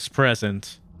flawless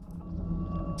present.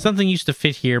 Something used to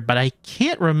fit here, but I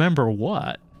can't remember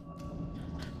what.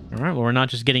 Alright, well, we're not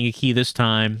just getting a key this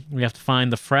time. We have to find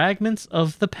the fragments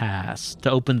of the past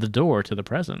to open the door to the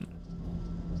present.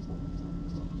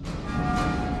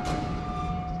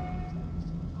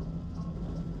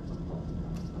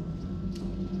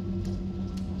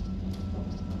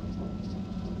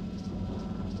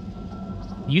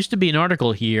 Used to be an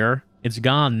article here. It's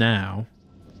gone now.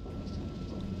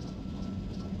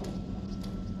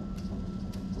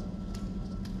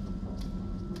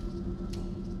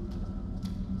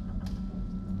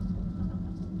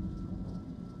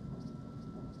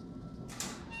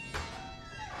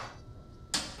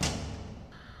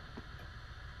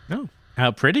 Oh,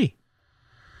 how pretty.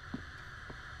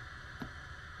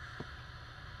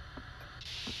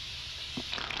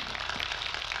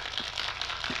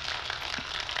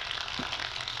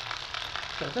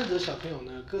挑战者小朋友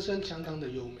呢，歌声相当的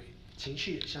优美，情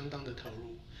绪也相当的投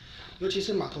入。尤其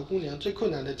是码头姑娘最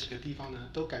困难的几个地方呢，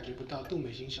都感觉不到杜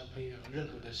美心小朋友有任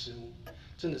何的失误，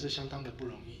真的是相当的不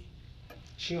容易。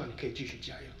希望你可以继续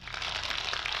加油。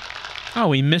Oh,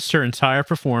 we missed her entire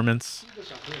performance. 这个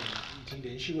小朋友呢，已经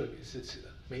连续卫冕4次了，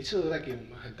每一次都在给我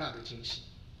们很大的惊喜。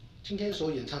今天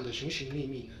所演唱的《寻寻觅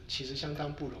觅》呢，其实相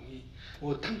当不容易。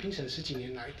我当评审10几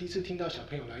年来，第一次听到小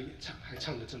朋友来演唱，还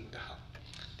唱得这么的好。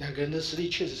两个人的实力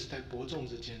确实是在伯仲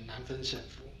之间，难分胜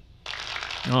负。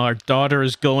Oh, our daughter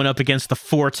is going up against the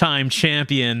 4-time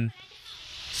champion.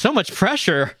 So much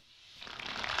pressure.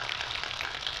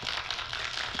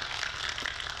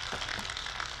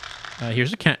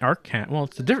 Here's our cat. Well,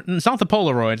 it's not the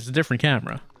Polaroid. It's a different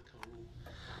camera.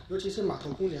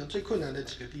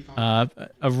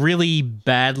 A really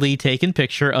badly taken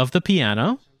picture of the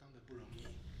piano.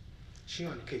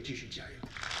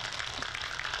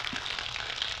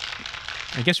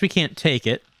 I guess we can't take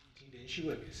it. 连续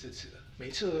卫冕4次了，每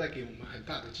次都在给我们很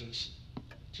大的惊喜。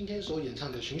今天所演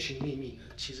唱的《寻寻觅觅》呢，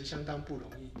其实相当不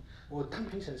容易。我当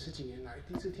评审10几年来，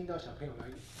第一次听到小朋友来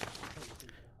演。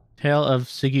Tale of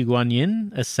Sigu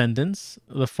Guanyin, Ascendance.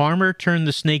 The farmer turned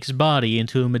the snake's body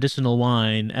into a medicinal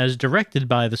wine, as directed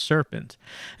by the serpent.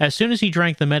 As soon as he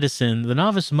drank the medicine, the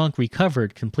novice monk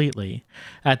recovered completely.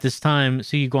 At this time,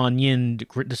 Sigu Guanyin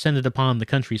descended upon the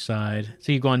countryside.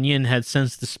 Sigu Guanyin had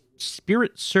sensed the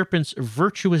spirit serpent's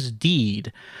virtuous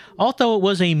deed. Although it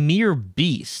was a mere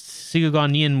beast, Sigu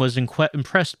Guanyin was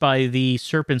impressed by the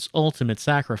serpent's ultimate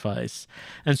sacrifice,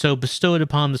 and so bestowed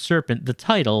upon the serpent the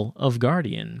title of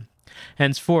guardian.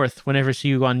 Henceforth, whenever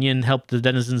Sigu Guanyin helped the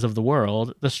denizens of the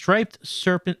world, the striped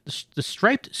spirit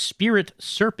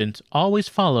serpent always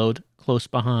followed close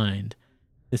behind.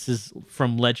 This is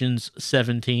from Legends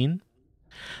 17.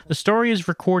 The story is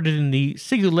recorded in the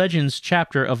Sigu Legends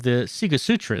chapter of the Sigu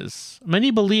Sutras. Many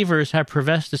believers have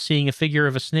professed to seeing a figure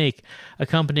of a snake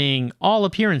accompanying all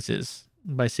appearances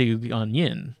by Sigu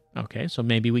Guanyin. Okay, so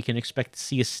maybe we can expect to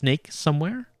see a snake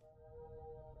somewhere?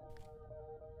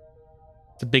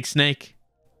 It's a big snake.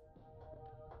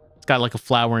 It's got like a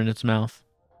flower in its mouth.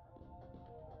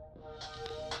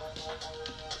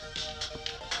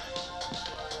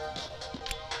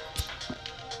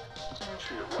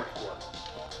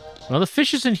 Well, the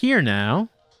fish is in here now.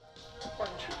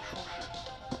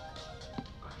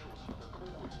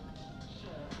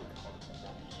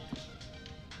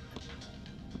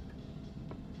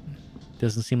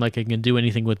 Doesn't seem like I can do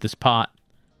anything with this pot.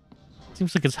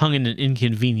 Seems like it's hung in an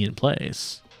inconvenient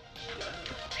place.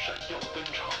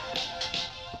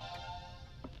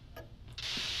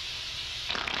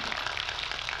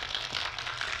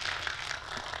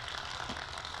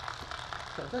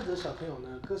挑战者小朋友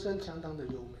呢，歌声相当的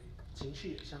优美，情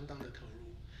绪也相当的投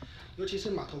入。尤其是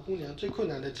码头姑娘最困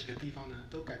难的几个地方呢，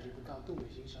都感觉不到杜美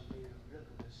心小朋友有任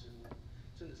何的失误，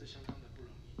真的是相当的不容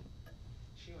易。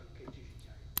希望你可以继续加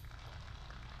油。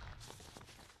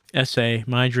Essay,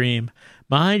 my dream.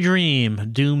 My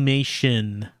dream,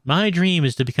 Doomation. My dream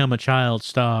is to become a child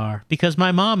star, because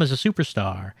my mom is a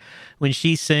superstar. When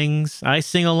she sings, I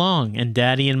sing along, and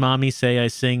Daddy and Mommy say I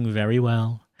sing very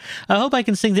well. I hope I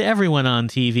can sing to everyone on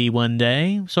TV one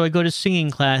day, so I go to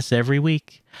singing class every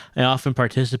week. I often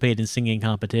participate in singing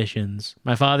competitions.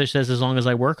 My father says as long as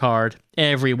I work hard,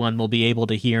 everyone will be able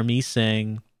to hear me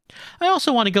sing. I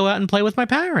also want to go out and play with my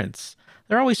parents.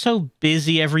 They're always so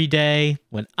busy every day.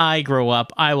 When I grow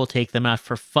up, I will take them out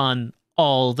for fun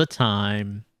all the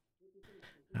time.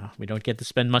 Oh, we don't get to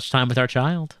spend much time with our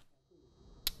child.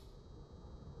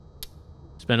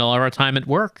 Spend all of our time at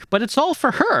work, but it's all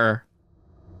for her.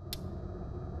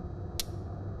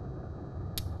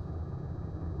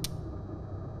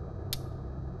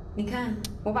 你看，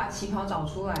我把旗袍找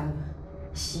出来了，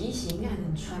洗一洗应该还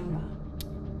能穿吧。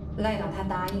赖导他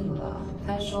答应了，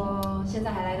他说现在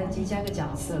还来得及加个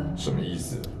角色。什么意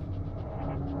思？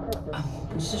啊，我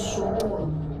不是说过了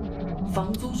吗？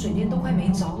房租水电都快没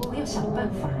着落，要想办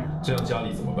法啊。这样家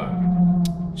里怎么办？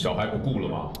小孩不顾了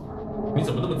吗？你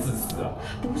怎么那么自私啊？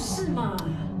不是嘛，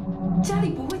家里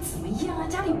不会怎么样啊，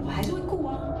家里我还是会顾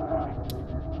啊。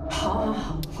好，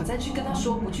我再去跟他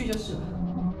说，不去就是了。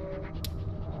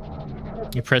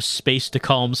 You press space to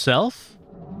calm himself.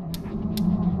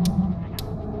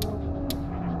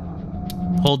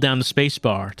 Hold down the space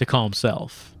bar to calm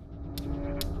himself.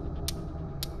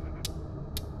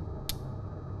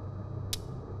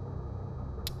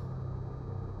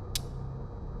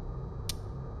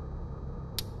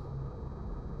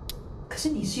 But 可是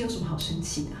你是有什么好生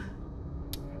气的？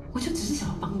我就只是想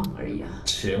要帮忙而已啊。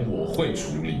钱我会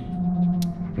处理，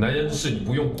男人的事你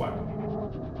不用管。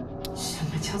 什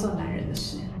么叫做男人的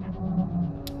事？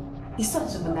你算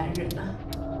什么男人啊？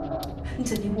你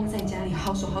整天窝在家里，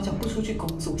好手好脚不出去工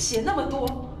作，写那么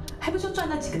多，还不就赚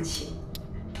那几个钱？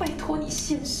拜托你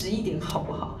现实一点好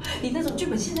不好？你那种剧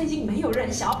本现在已经没有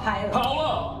人想要拍了。好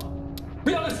了，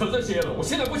不要再扯这些了，我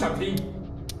现在不想听。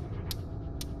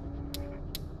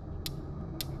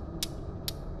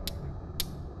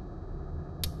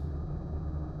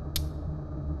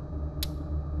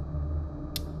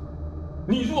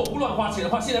你如果不乱花钱的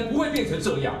话，现在不会变成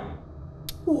这样。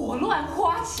我乱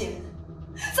花钱，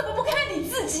怎么不看看你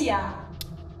自己啊？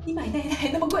你买那一台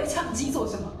那么贵的唱机做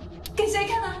什么？给谁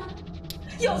看啊？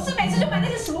有事没事就买那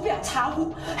些手表、茶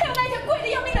壶，还有那一条贵的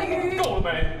要命的鱼。够了没？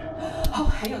哦，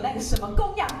还有那个什么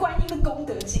供养观音的功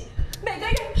德金，每个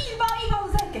月一包一包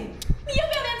的在给。你要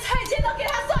不要连菜钱都给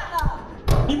他算了？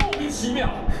你莫名其妙，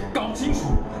搞清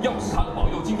楚，要不是他的保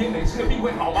佑，今天美心的病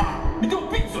会好吗？你给我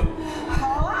闭嘴！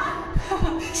好啊，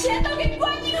钱都给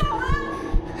观音好了，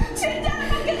全家人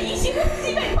都跟你一起喝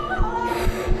西北风好了。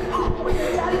为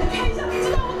了家里的开销，你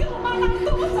知道我跟我妈拿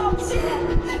多少钱？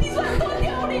你说有多丢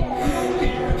脸？丢脸！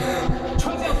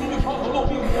穿这样出去抛头露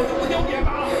面，我就不丢脸吗？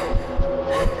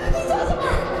你做什么？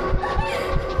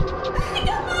你干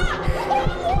嘛？还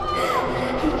我！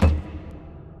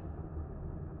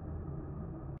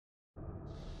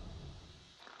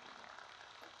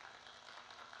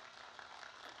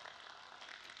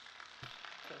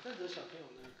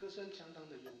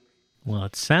 Well,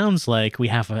 it sounds like we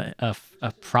have a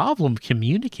problem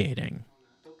communicating.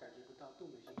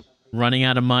 Running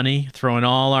out of money, throwing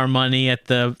all our money at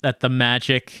the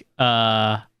magic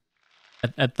at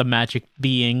the magic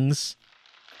beings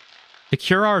to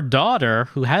cure our daughter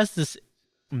who has this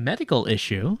medical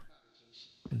issue.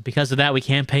 And because of that, we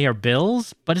can't pay our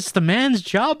bills. But it's the man's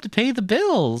job to pay the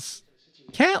bills.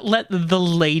 Can't let the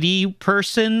lady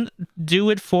person do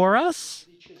it for us.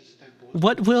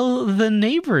 What will the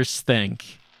neighbors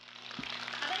think?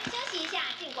 好的，休息一下，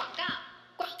进广告。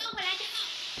广告回来之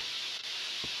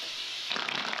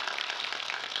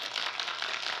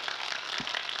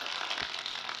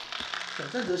后，挑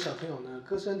战者小朋友呢，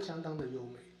歌声相当的优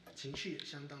美，情绪也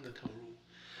相当的投入，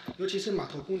尤其是码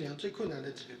头姑娘最困难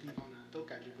的几个地方呢，都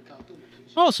感觉不到杜美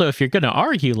欣。Also, if you're going to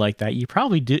argue like that, you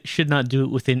probably should not do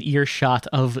it within earshot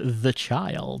of the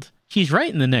child. She's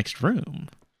right in the next room.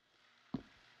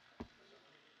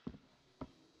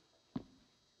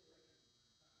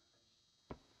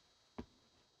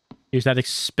 Here's that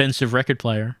expensive record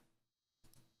player.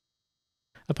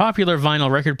 A popular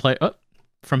vinyl record player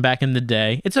from back in the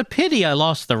day. It's a pity I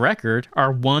lost the record.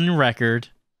 Our one record.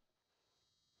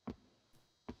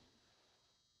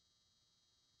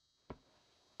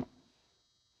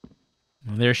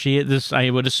 Well, there she is.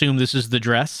 I would assume this is the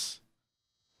dress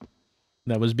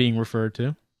that was being referred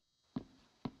to.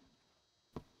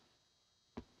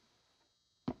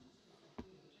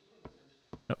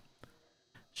 Oh.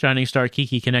 Shining Star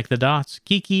Kiki, connect the dots.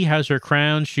 Kiki has her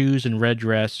crown, shoes, and red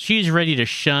dress. She's ready to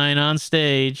shine on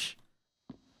stage.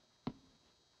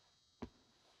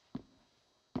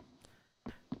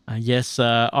 I guess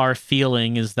our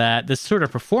feeling is that this sort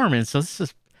of performance, this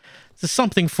is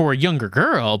something for a younger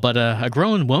girl, but a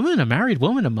grown woman, a married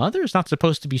woman, a mother is not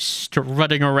supposed to be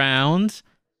strutting around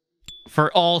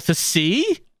for all to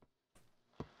see.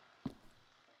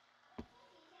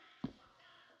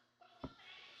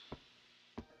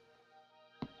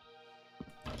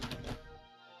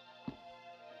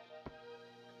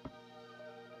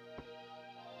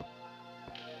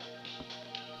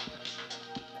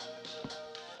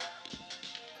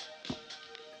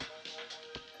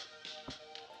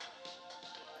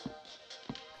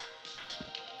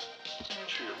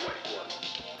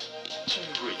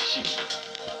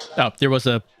 Oh, there was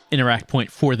a interact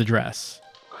point for the dress.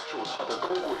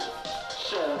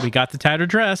 We got the tattered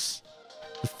dress.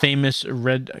 The famous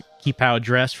red Kipao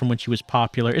dress from when she was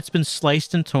popular. It's been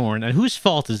sliced and torn. And whose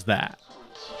fault is that?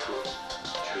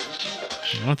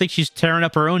 I don't think she's tearing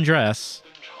up her own dress.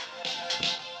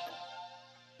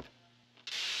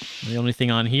 The only thing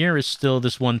on here is still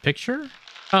this one picture.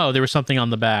 Oh, there was something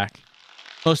on the back.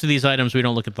 Most of these items, we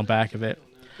don't look at the back of it.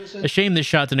 A shame this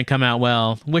shot didn't come out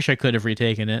well. Wish I could have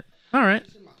retaken it. All right.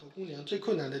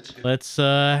 Let's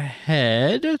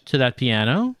head to that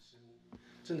piano.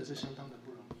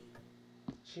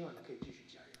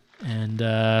 And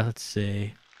let's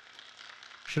see.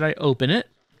 Should I open it?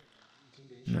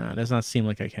 No, it does not seem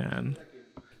like I can.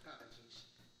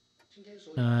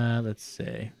 Let's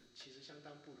see.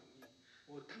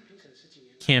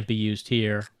 Can't be used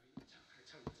here.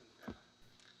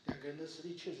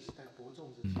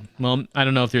 Well, I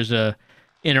don't know if there's a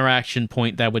interaction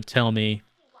point that would tell me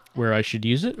where I should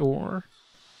use it, or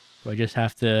do I just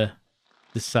have to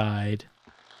decide?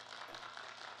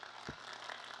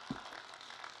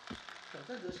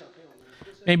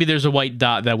 Maybe there's a white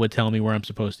dot that would tell me where I'm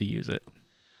supposed to use it.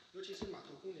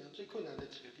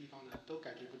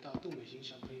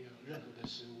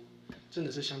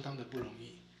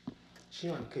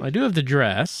 I do have the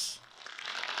dress.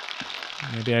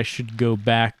 Maybe I should go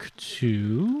back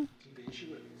to...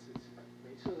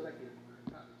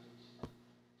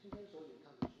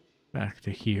 back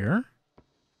to here.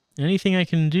 Anything I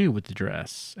can do with the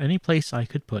dress? Any place I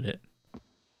could put it?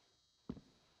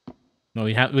 No,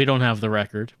 we don't have the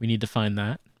record. We need to find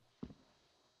that.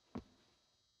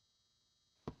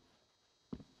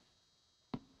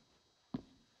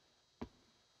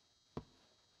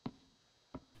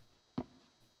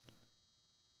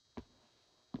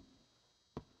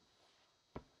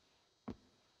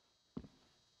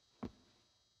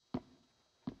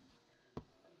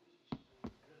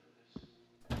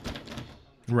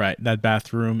 Right, that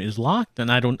bathroom is locked, and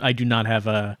I do not have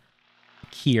a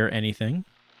key or anything.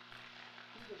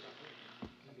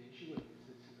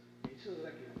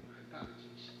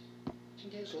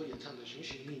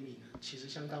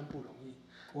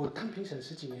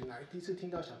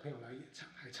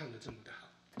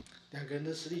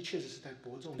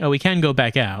 Oh, we can go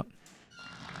back out.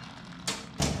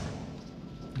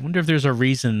 I wonder if there's a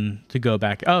reason to go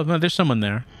back. Oh, no, there's someone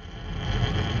there.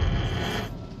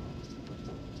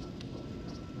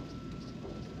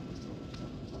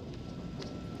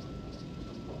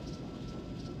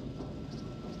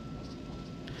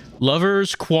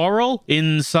 Lovers quarrel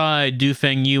inside Du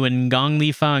Feng Yu and Gong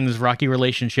Li Feng's rocky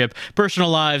relationship.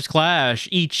 Personal lives clash,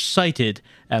 each cited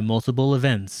at multiple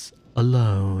events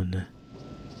alone.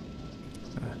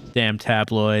 Damn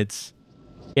tabloids.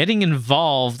 Getting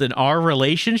involved in our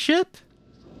relationship?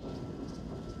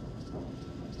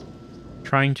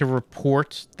 Trying to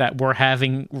report that we're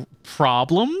having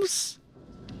problems?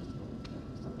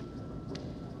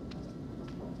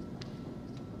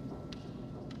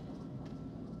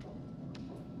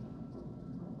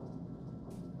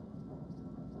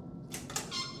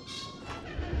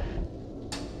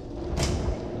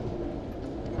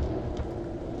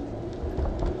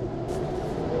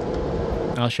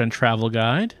 Shin travel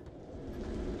guide.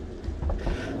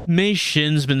 Mei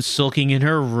Shin's been sulking in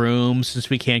her room since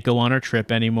we can't go on our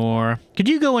trip anymore. Could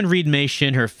you go and read Mei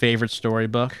Shin her favorite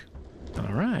storybook?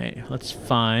 All right, let's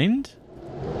find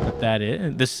what that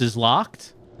is. This is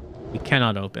locked. We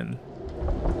cannot open.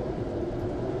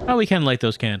 Oh, we can light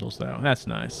those candles, though. That's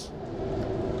nice.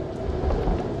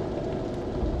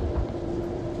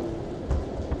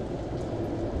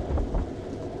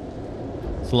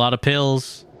 It's a lot of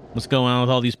pills. What's going on with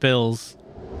all these pills?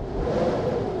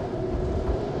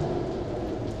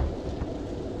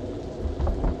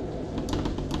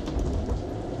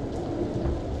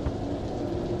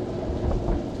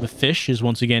 The fish is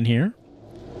once again here.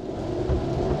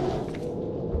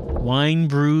 Wine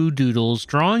Brew Doodles.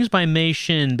 Drawings by Mei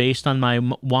Shin based on my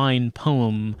wine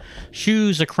poem.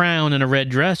 Shoes, a crown, and a red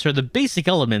dress are the basic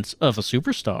elements of a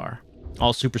superstar.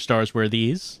 All superstars wear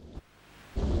these.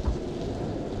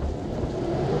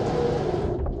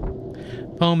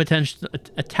 Poem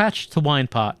attached to wine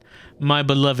pot. My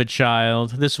beloved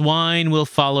child, this wine will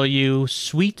follow you,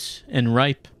 sweet and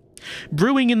ripe.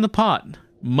 Brewing in the pot.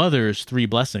 Mother's 3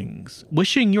 blessings.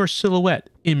 Wishing your silhouette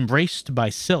embraced by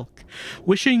silk.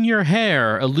 Wishing your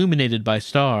hair illuminated by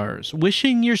stars.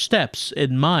 Wishing your steps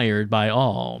admired by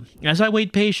all. As I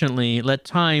wait patiently, let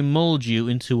time mold you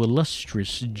into a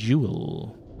lustrous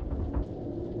jewel.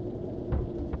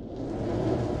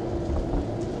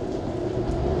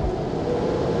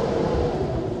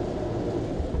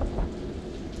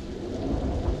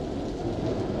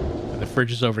 The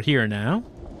fridge is over here now.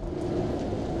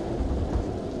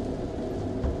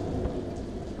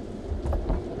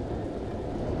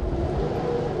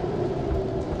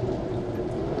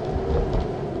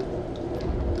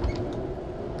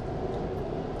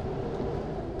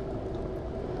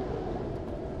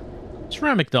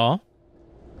 Ceramic doll.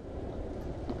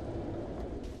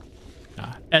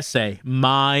 Essay.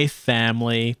 My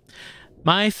family.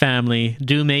 My family.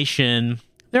 Du Mei Shin.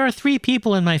 There are 3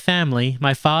 people in my family.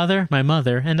 My father, my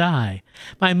mother, and I.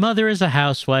 My mother is a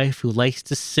housewife who likes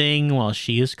to sing while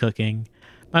she is cooking.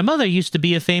 My mother used to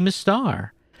be a famous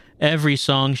star. Every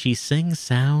song she sings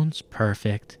sounds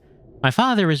perfect. My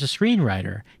father is a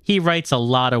screenwriter. He writes a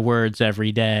lot of words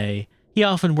every day. He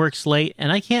often works late,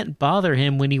 and I can't bother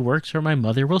him when he works or my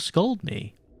mother will scold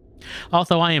me.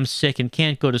 Although I am sick and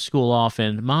can't go to school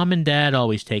often, Mom and Dad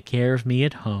always take care of me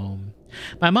at home.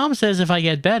 My mom says if I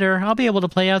get better, I'll be able to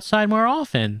play outside more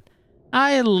often.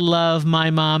 I love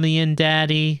my mommy and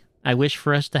daddy. I wish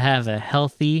for us to have a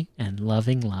healthy and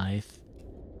loving life.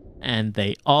 And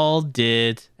they all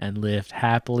did and lived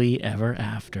happily ever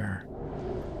after.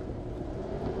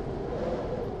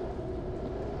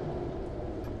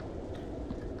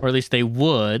 Or at least they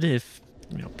would if,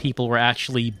 you know, people were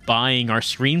actually buying our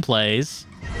screenplays.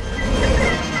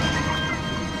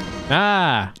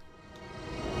 Ah!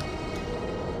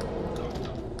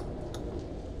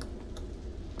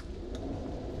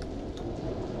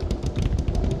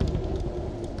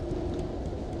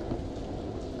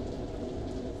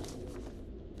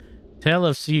 Tale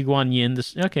of Si Guanyin.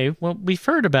 This, okay, well, we've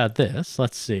heard about this.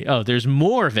 Let's see. Oh, there's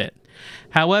more of it.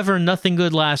 However, nothing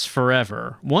good lasts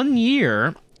forever. 1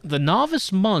 year, the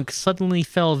novice monk suddenly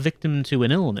fell victim to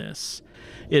an illness.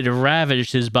 It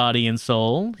ravaged his body and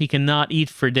soul. He cannot eat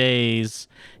for days.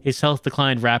 His health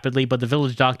declined rapidly, but the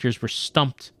village doctors were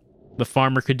stumped. The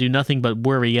farmer could do nothing but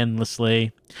worry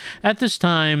endlessly. At this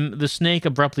time, the snake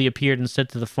abruptly appeared and said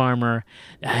to the farmer,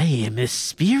 I am a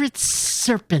spirit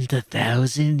serpent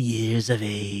 1,000 years of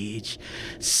age.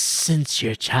 Since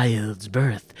your child's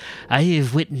birth, I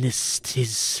have witnessed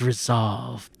his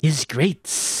resolve, his great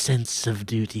sense of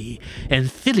duty, and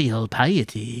filial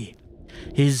piety.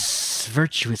 His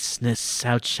virtuousness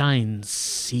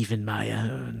outshines even my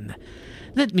own.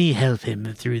 Let me help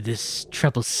him through this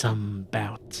troublesome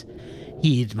bout.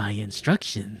 Heed my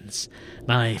instructions.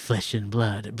 My flesh and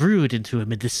blood, brewed into a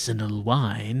medicinal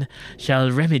wine,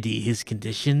 shall remedy his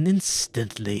condition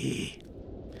instantly.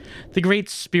 The great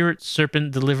spirit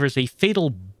serpent delivers a fatal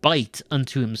bite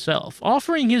unto himself,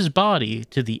 offering his body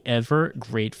to the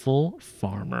ever-grateful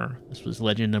farmer. This was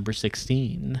legend number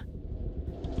 16.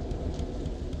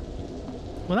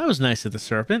 Well, that was nice of the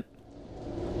serpent.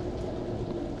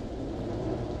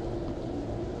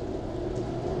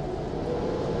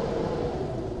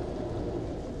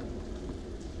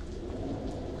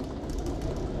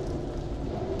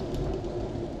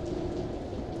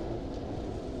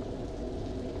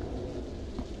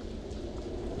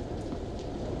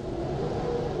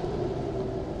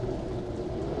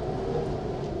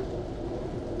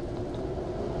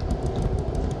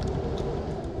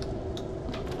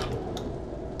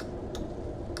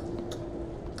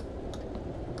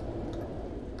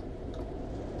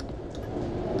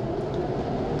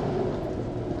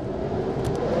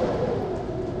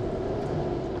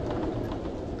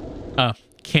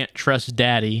 Can't trust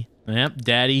Daddy. Yep,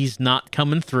 Daddy's not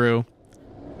coming through.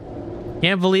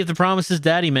 Can't believe the promises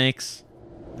Daddy makes.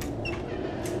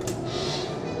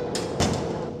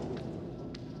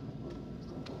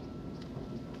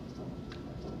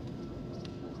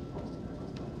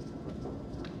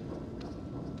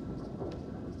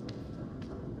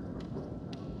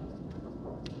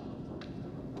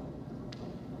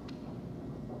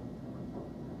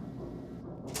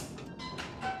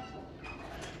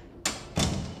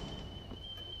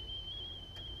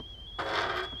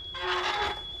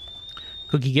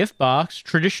 Cookie gift box.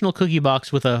 Traditional cookie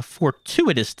box with a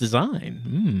fortuitous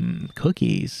design.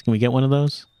 Cookies. Can we get one of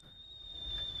those?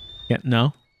 Yeah,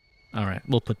 no? All right,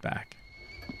 we'll put back.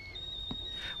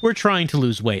 We're trying to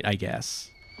lose weight, I guess.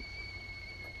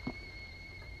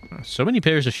 So many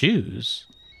pairs of shoes.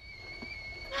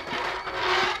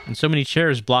 And so many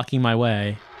chairs blocking my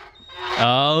way.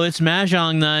 Oh, it's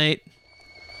Mahjong night.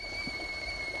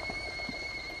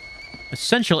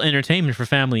 Essential entertainment for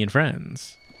family and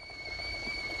friends.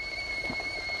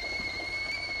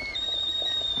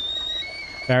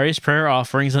 Various prayer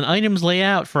offerings and items lay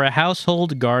out for a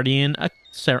household guardian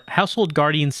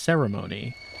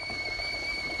ceremony.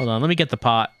 Hold on, let me get the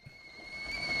pot.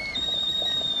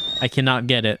 I cannot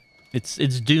get it. It's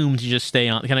doomed to just stay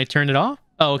on. Can I turn it off?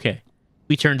 Oh, okay.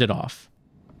 We turned it off.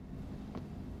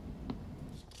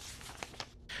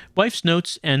 Wife's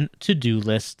notes and to-do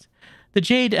list. The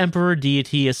Jade Emperor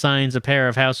deity assigns a pair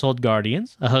of household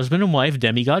guardians, a husband and wife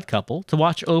demigod couple, to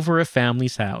watch over a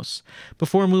family's house.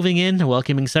 Before moving in, a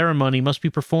welcoming ceremony must be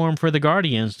performed for the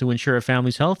guardians to ensure a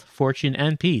family's health, fortune,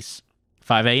 and peace.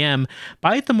 5 a.m.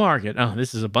 Buy at the market. Oh,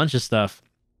 this is a bunch of stuff.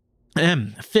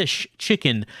 Fish,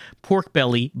 chicken, pork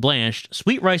belly, blanched,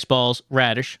 sweet rice balls,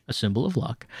 radish, a symbol of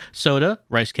luck, soda,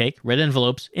 rice cake, red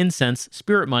envelopes, incense,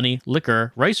 spirit money,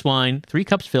 liquor, rice wine, 3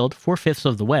 cups filled, 4/5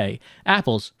 of the way,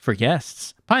 apples for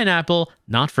guests, pineapple,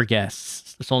 not for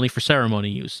guests. It's only for ceremony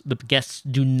use. The guests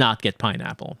do not get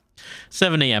pineapple.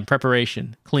 7 a.m.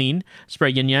 Preparation. Clean.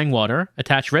 Spread yin-yang water.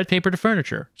 Attach red paper to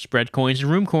furniture. Spread coins in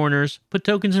room corners. Put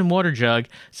tokens in water jug.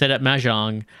 Set up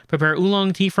mahjong. Prepare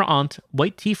oolong tea for aunt.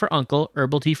 White tea for uncle.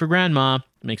 Herbal tea for grandma.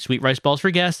 Make sweet rice balls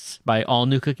for guests. Buy all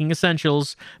new cooking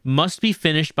essentials. Must be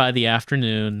finished by the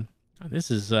afternoon. This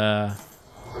is a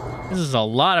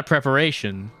lot of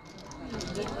preparation.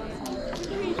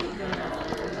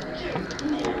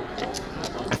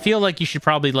 I feel like you should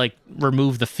probably, like,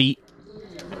 remove the feet.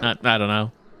 I don't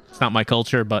know. It's not my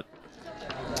culture, but...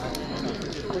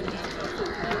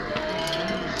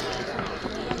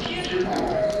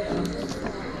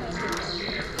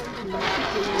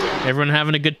 Everyone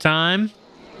having a good time?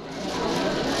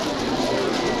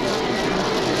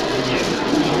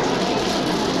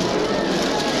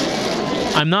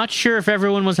 I'm not sure if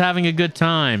everyone was having a good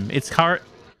time. It's hard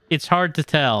to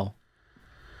tell.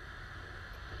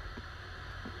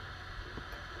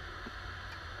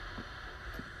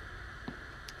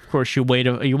 Of course, you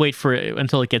wait for it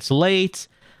until it gets late.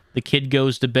 The kid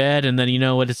goes to bed, and then you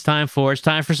know what it's time for. It's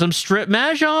time for some strip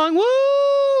mahjong.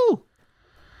 Woo!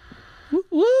 Woo!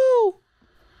 Woo!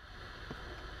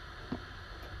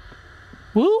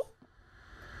 Woo!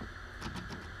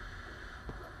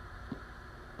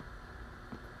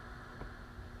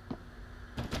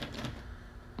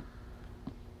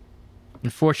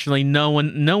 Unfortunately, no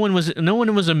one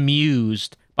was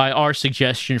amused by our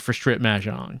suggestion for strip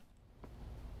mahjong.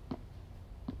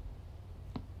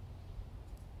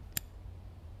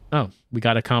 Oh, we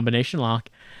got a combination lock.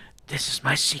 This is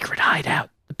my secret hideout.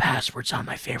 The password's on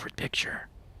my favorite picture.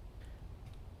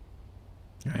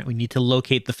 All right, we need to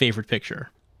locate the favorite picture.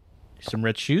 Some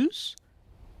red shoes.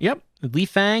 Yep, Li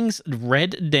Fang's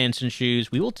red dancing shoes.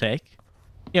 We will take.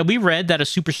 Yeah, we read that a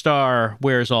superstar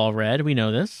wears all red. We know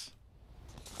this.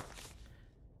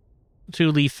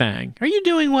 To Li Fang. Are you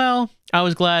doing well? I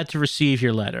was glad to receive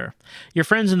your letter. Your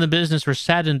friends in the business were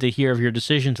saddened to hear of your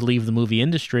decision to leave the movie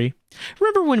industry.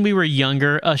 Remember when we were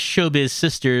younger, us showbiz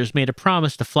sisters made a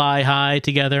promise to fly high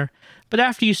together? But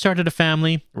after you started a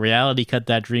family, reality cut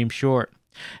that dream short.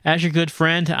 As your good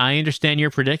friend, I understand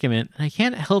your predicament, and I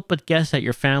can't help but guess that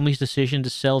your family's decision to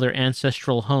sell their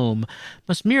ancestral home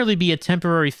must merely be a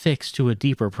temporary fix to a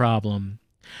deeper problem.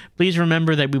 Please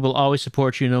remember that we will always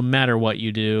support you no matter what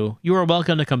you do. You are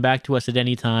welcome to come back to us at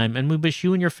any time, and we wish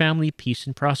you and your family peace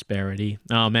and prosperity.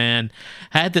 Oh man,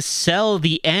 I had to sell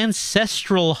the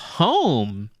ancestral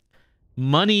home.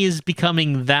 Money is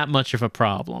becoming that much of a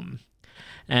problem.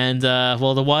 And,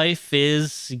 well, the wife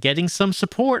is getting some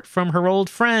support from her old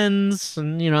friends,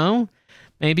 and, you know,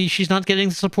 maybe she's not getting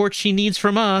the support she needs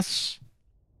from us.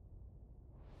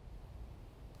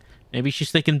 Maybe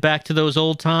she's thinking back to those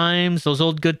old times, those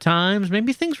old good times.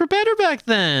 Maybe things were better back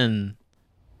then.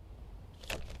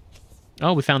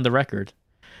 Oh, we found the record.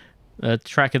 The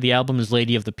track of the album is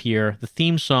Lady of the Pier, the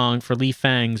theme song for Li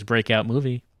Fang's breakout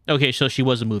movie. Okay, so she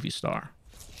was a movie star.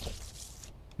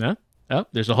 Huh? Oh,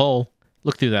 there's a hole.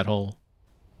 Look through that hole.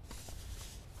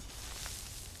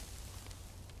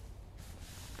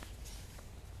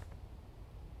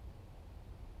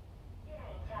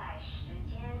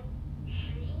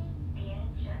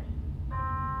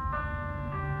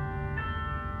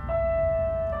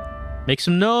 Make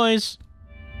some noise.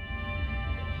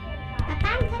 爸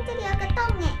爸，你看这里有个洞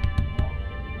哎。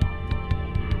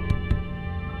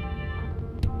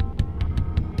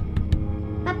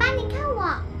爸爸，你看我，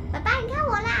爸爸，你看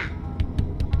我啦。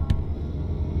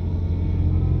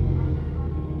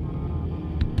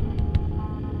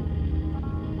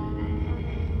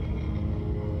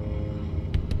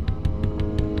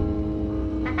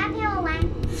爸爸陪我玩。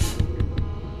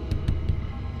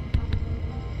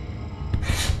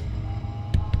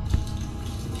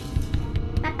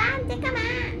爸爸，你在干嘛？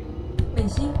美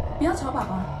心，不要吵爸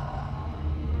爸。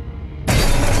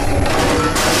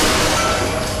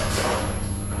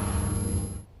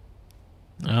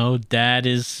 Oh, Dad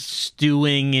is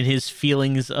stewing in his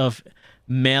feelings of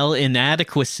male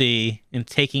inadequacy and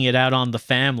taking it out on the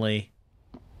family.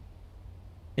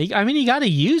 I mean, you got to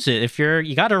use it if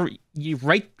you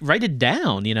write it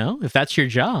down, you know, if that's your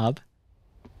job.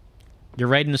 You're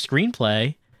writing a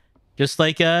screenplay. Just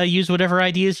like use whatever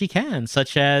ideas you can,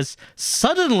 such as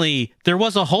suddenly there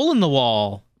was a hole in the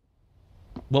wall.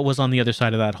 What was on the other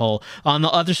side of that hole? On the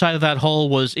other side of that hole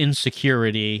was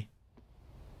insecurity.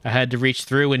 I had to reach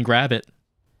through and grab it.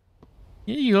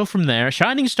 Yeah, you go from there.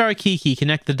 Shining Star Kiki,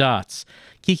 connect the dots.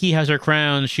 Kiki has her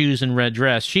crown, shoes, and red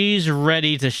dress. She's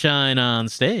ready to shine on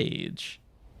stage.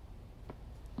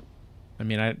 I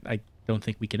mean, I don't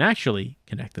think we can actually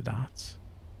connect the dots.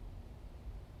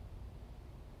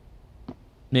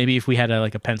 Maybe if we had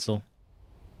like a pencil.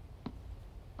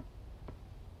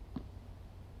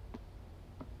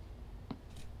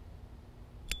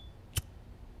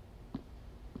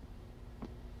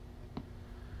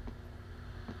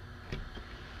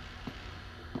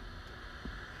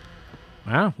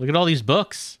 Wow, look at all these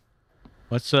books.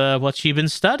 What's she been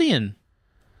studying?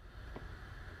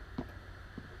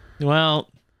 Well,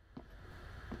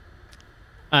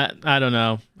 I don't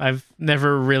know. I've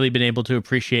never really been able to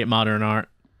appreciate modern art.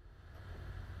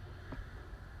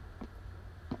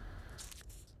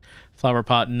 Flower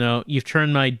pot note. You've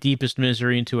turned my deepest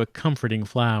misery into a comforting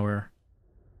flower.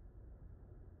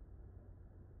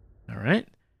 All right.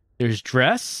 There's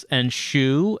dress and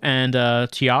shoe and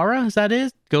tiara. Is that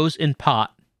it? Goes in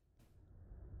pot.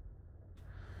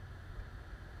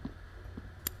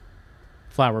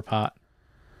 Flower pot.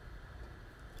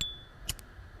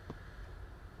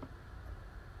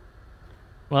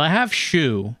 Well, I have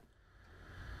shoe.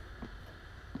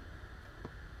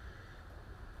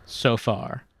 So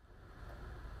far.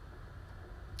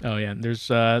 Oh yeah,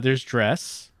 there's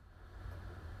dress,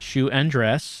 shoe and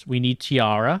dress. We need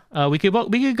tiara. We could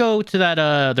go to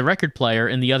that the record player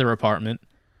in the other apartment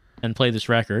and play this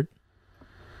record.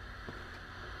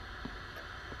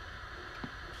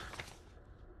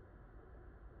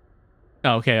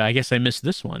 Oh, okay, I guess I missed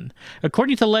this one.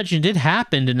 According to legend, it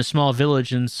happened in a small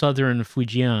village in southern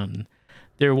Fujian.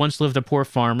 There once lived a poor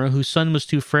farmer whose son was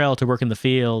too frail to work in the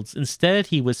fields. Instead,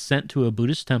 he was sent to a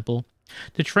Buddhist temple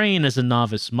to train as a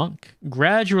novice monk.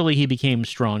 Gradually, he became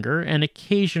stronger and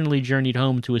occasionally journeyed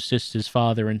home to assist his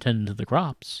father and tend to the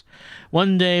crops.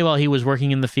 One day, while he was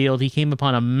working in the field, he came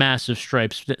upon a massive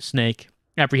striped snake.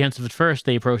 Apprehensive at first,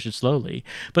 they approached it slowly,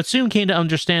 but soon came to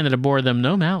understand that it bore them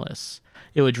no malice.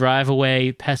 It would drive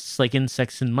away pests like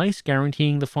insects and mice,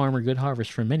 guaranteeing the farmer good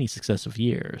harvest for many successive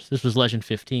years. This was Legend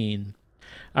 15.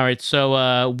 All right,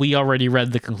 so we already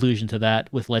read the conclusion to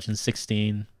that with Legend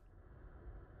 16.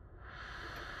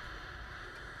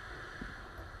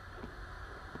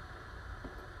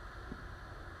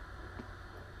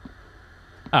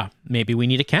 Ah, maybe we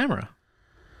need a camera.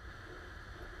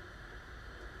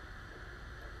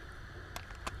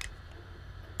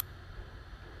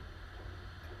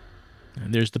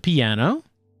 And there's the piano.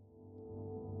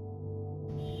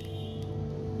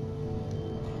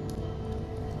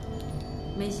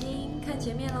美心，看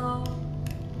前面喽。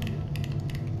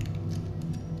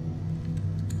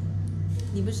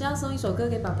你不是要送一首歌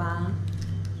给爸爸？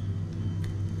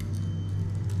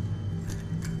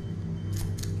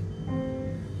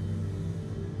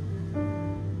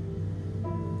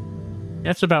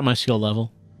 That's about my skill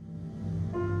level.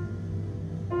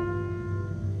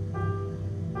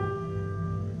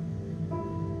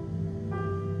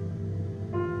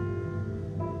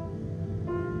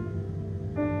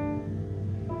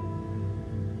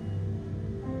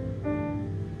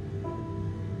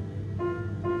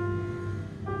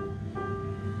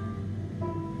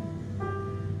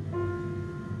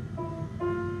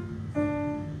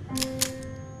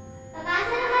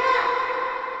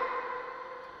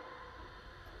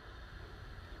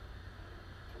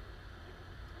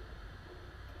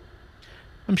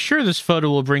 I'm sure this photo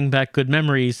will bring back good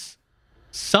memories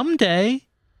someday.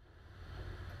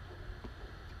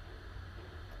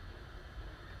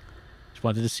 Just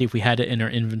wanted to see if we had it in our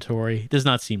inventory. Does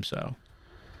not seem so.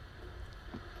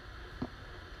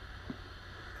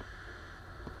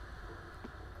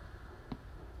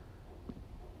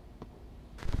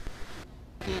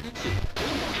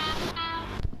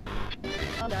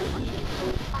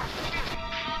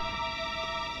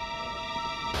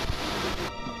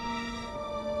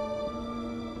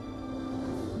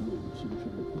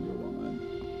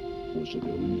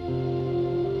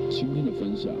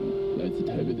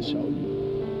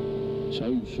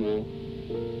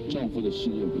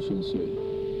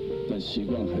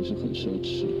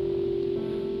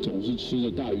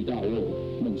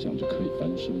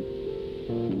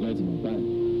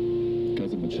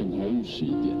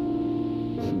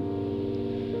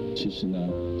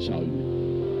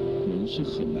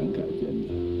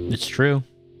 It's true.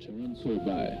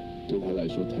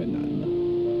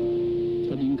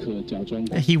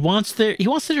 He wants there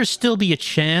to still be a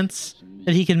chance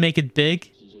that he can make it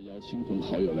big. You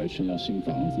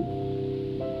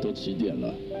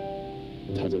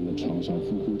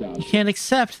can't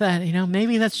accept that, you know,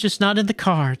 maybe that's just not in the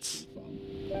cards.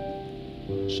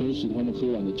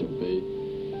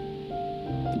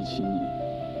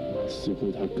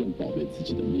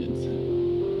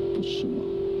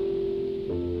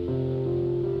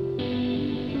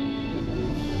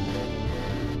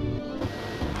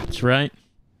 That's right.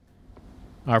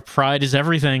 Our pride is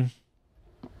everything.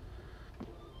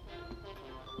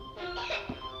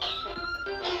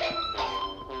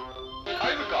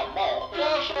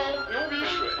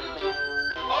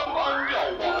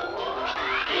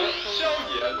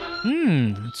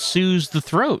 It soothes the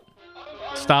throat.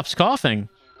 Stops coughing.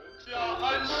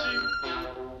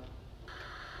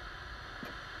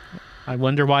 I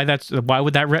wonder why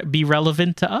would that be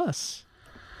relevant to us?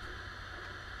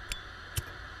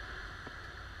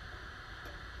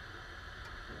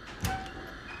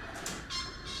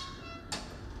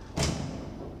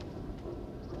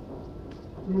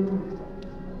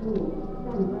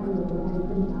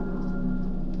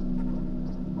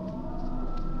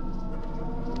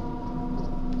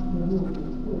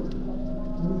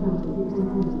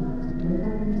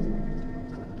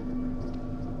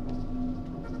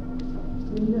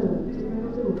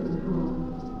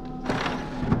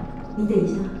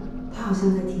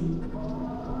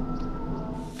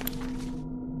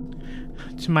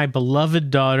 To my beloved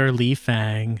daughter, Li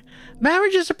Fang.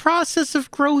 Marriage is a process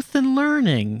of growth and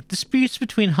learning. Disputes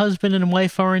between husband and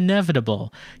wife are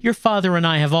inevitable. Your father and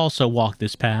I have also walked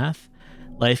this path.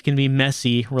 Life can be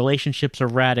messy, relationships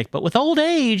erratic, but with old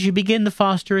age, you begin to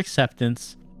foster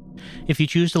acceptance. If you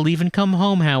choose to leave and come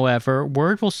home, however,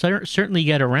 word will certainly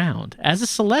get around. As a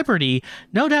celebrity,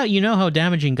 no doubt you know how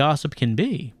damaging gossip can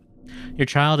be. Your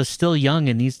child is still young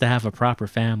and needs to have a proper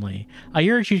family. I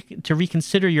urge you to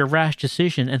reconsider your rash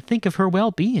decision and think of her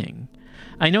well-being.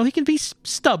 I know he can be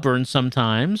stubborn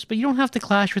sometimes, but you don't have to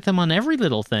clash with him on every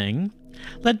little thing.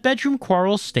 Let bedroom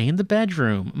quarrels stay in the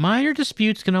bedroom. Minor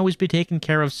disputes can always be taken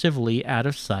care of civilly, out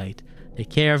of sight. Take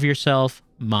care of yourself,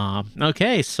 Mom.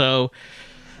 Okay, so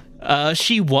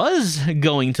she was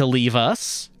going to leave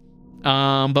us,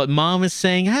 but Mom is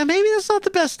saying, maybe that's not the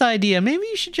best idea. Maybe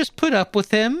you should just put up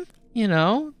with him. You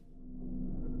know,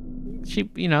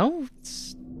 it'd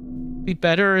be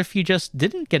better if you just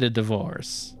didn't get a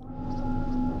divorce.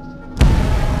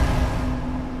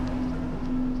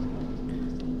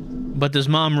 But does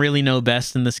Mom really know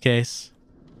best in this case?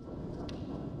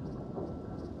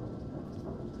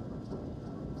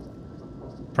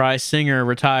 Prize singer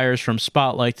retires from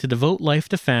spotlight to devote life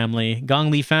to family. Gong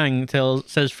Li Fang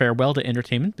says farewell to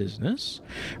entertainment business.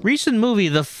 Recent movie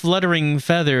The Fluttering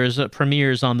Feathers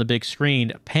premieres on the big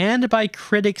screen. Panned by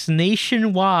critics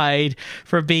nationwide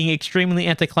for being extremely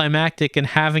anticlimactic and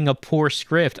having a poor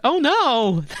script. Oh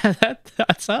no!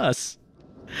 That's us.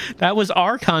 That was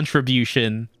our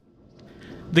contribution.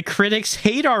 The critics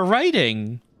hate our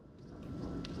writing.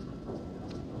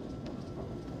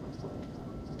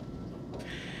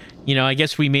 You know, I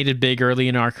guess we made it big early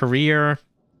in our career.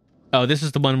 Oh, this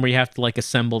is the one where you have to, like,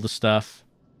 assemble the stuff.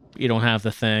 You don't have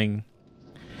the thing.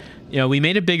 You know, we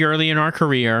made it big early in our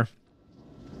career.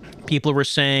 People were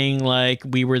saying, like,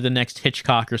 we were the next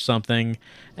Hitchcock or something.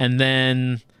 And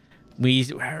then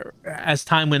as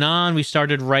time went on, we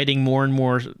started writing more and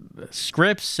more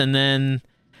scripts. And then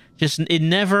just, it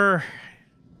never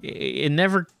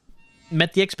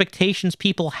met the expectations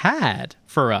people had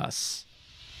for us.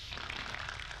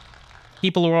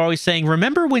 People were always saying,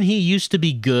 remember when he used to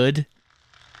be good?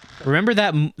 Remember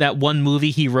that one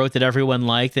movie he wrote that everyone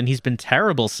liked, and he's been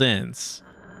terrible since.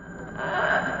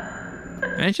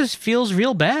 And it just feels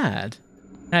real bad.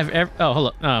 Oh,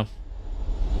 hello. Oh.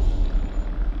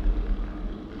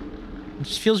 It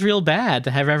just feels real bad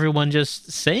to have everyone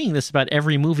just saying this about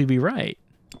every movie we write.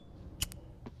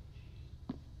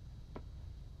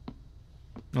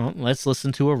 Well, let's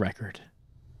listen to a record.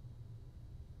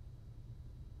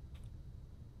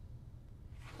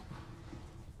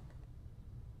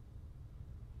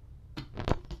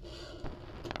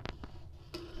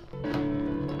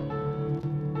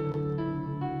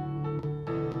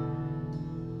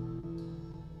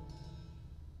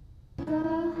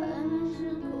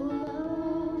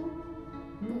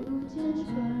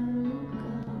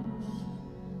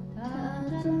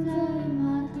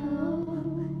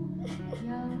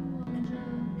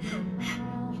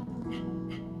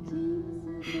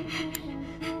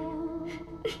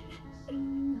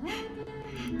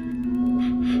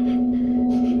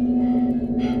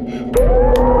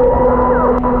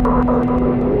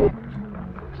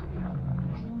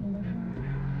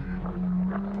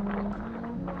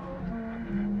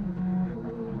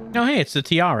 Oh, hey, it's the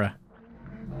tiara.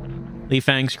 Li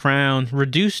Fang's crown,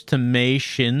 reduced to Mei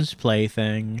Shin's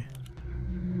plaything.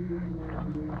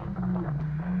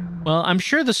 Well, I'm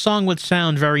sure the song would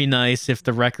sound very nice if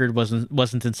the record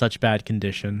wasn't in such bad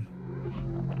condition.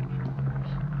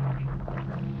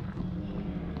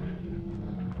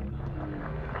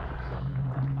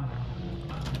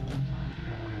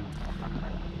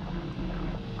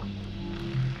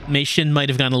 Mei Shin might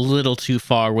have gone a little too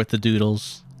far with the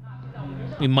doodles.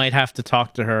 We might have to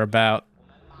talk to her about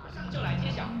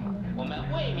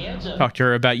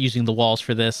using the walls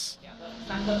for this.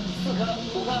 好的，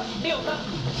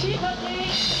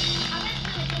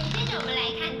接着我们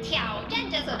来看挑战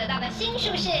者所得到的新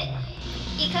数是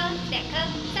1颗、2颗、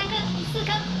3颗、4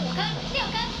颗、5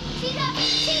颗、6颗、7颗、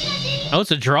7颗星。 Oh,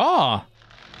 it's a draw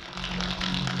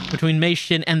between Mei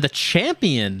Shin and the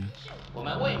champion. 我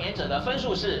们卫冕者的分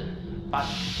数是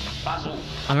85。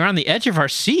We're on the edge of our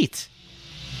seat.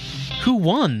 Who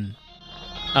won?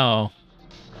 Oh.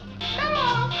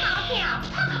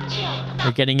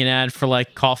 We're getting an ad for,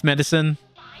 like, cough medicine.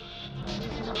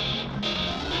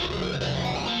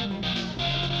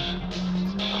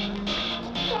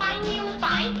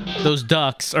 Those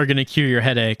ducks are gonna cure your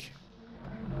headache.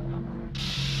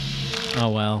 Oh,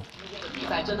 well.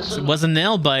 So it was a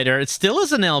nail biter. It still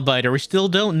is a nail biter. We still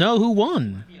don't know who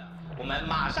won.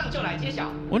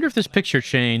 Wonder if this picture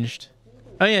changed.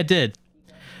 Oh, yeah, it did.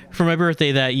 For my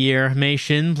birthday that year, Mei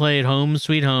Shin played Home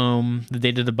Sweet Home. The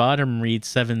date at the bottom reads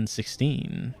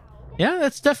 7/16. Yeah,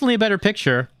 that's definitely a better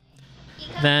picture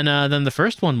than the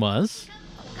first one was.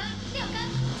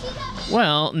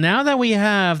 Well, now that we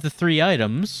have the 3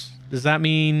 items, does that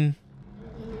mean...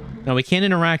 No, we can't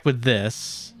interact with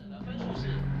this.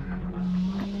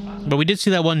 But we did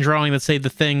see that one drawing that said the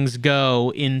things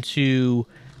go into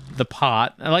the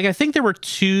pot. Like, I think there were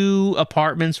 2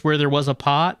 apartments where there was a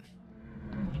pot.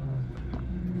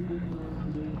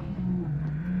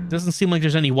 Doesn't seem like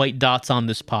there's any white dots on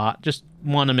this pot. Just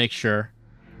want to make sure.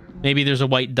 Maybe there's a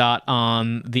white dot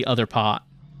on the other pot.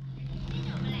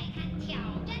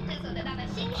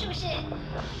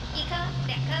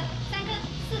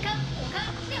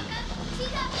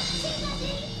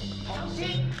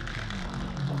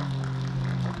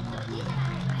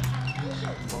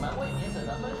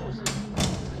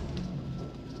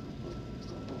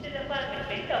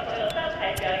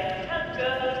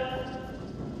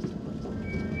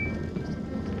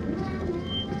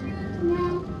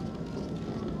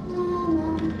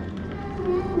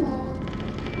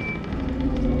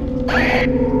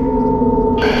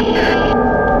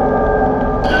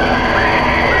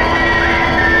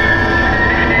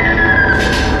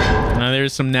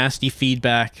 There's some nasty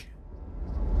feedback.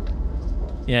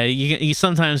 Yeah, you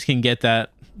sometimes can get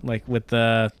that, like with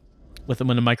when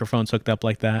the microphone's hooked up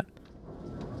like that.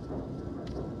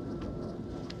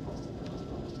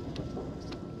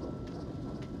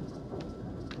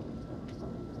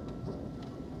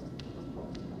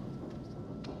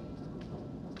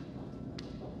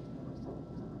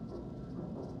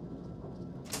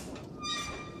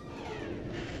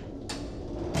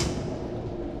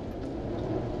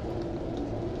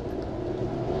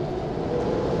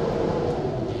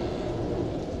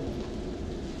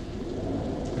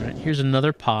 Here's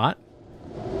another pot.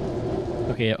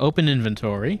 Okay, open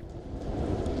inventory.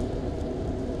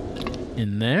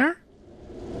 In there.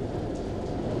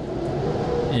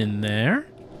 In there.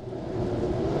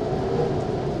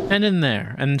 And in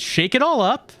there. And shake it all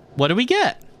up. What do we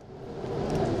get?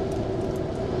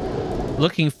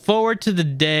 Looking forward to the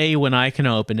day when I can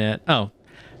open it. Oh,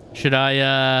 should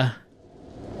I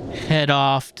head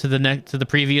off to the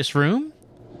previous room?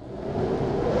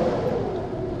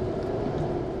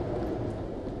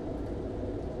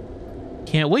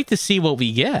 Can't wait to see what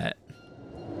we get.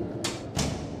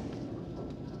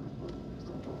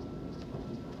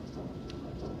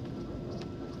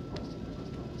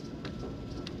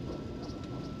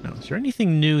 Oh, is there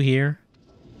anything new here?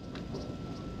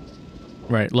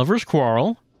 Right, lovers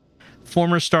quarrel.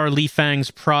 Former star Li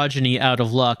Fang's progeny out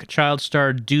of luck. Child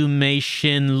star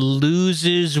Shin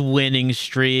loses winning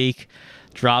streak.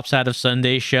 Drops out of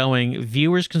Sunday showing.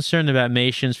 Viewers concerned about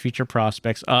Mei Shin's future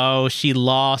prospects. Oh, she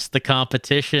lost the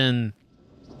competition.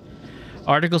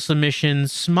 Article submission,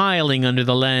 smiling under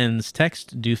the lens.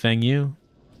 Text, Feng Yu.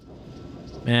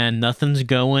 Man, nothing's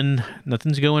going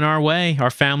our way, our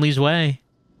family's way.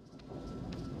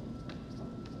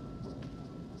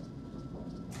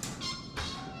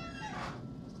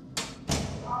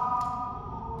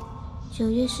 9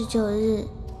月19日，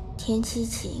天气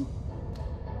晴。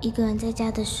一个人在家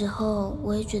的时候，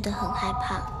我也觉得很害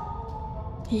怕，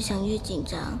越想越紧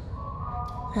张，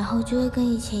然后就会跟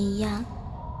以前一样，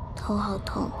头好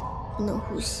痛，不能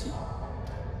呼吸，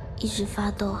一直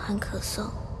发抖和咳嗽。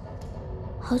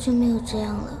好久没有这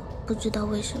样了，不知道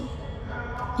为什么。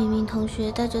明明同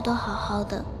学大家都好好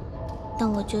的，但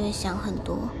我就会想很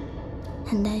多，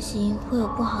很担心会有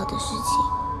不好的事情。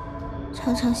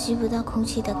 常常吸不到空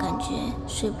气的感觉，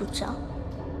睡不着。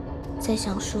在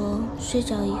想说，睡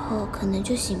着以后可能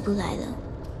就醒不来了。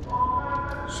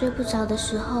睡不着的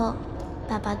时候，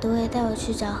爸爸都会带我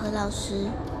去找何老师。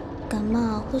感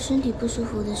冒或身体不舒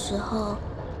服的时候，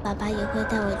爸爸也会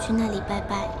带我去那里拜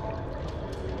拜。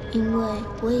因为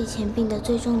我以前病得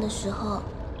最重的时候，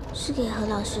是给何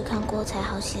老师看过才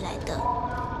好起来的，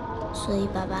所以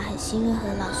爸爸很信任何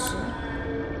老师。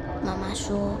妈妈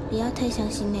说不要太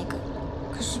相信那个。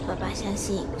 可是爸爸相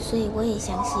信，所以我也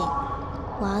相信。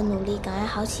我要努力，赶快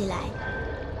好起来。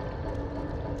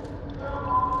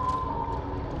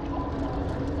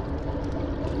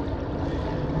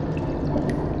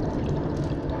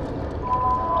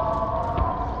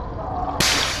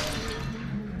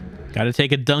Gotta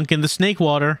take a dunk in the snake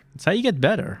water. That's how you get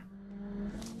better.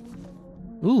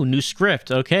 Ooh, new script.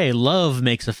 Okay, love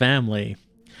makes a family.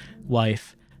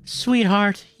 Wife.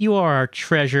 Sweetheart, you are our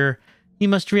treasure. You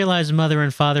must realize Mother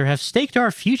and Father have staked our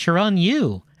future on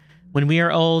you. When we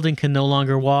are old and can no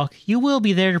longer walk, you will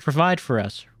be there to provide for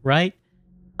us, right?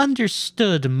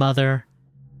 Understood, Mother.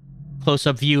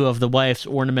 Close-up view of the wife's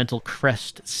ornamental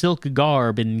crest, silk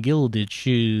garb, and gilded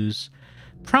shoes.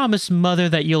 Promise, Mother,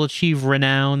 that you'll achieve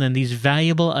renown and these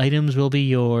valuable items will be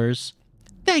yours.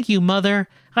 Thank you, Mother.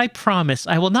 I promise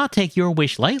I will not take your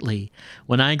wish lightly.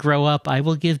 When I grow up, I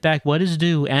will give back what is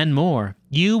due and more.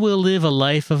 You will live a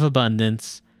life of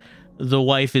abundance. The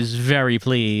wife is very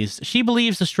pleased. She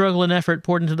believes the struggle and effort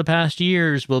poured into the past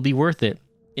years will be worth it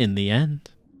in the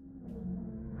end.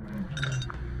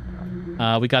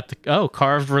 We got the...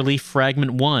 carved relief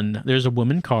fragment 1. There's a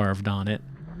woman carved on it.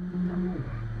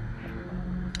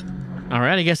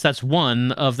 Alright, I guess that's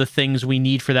one of the things we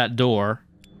need for that door.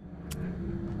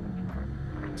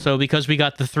 So because we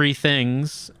got the 3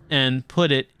 things and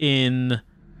put it in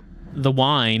the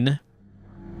wine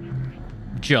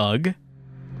jug,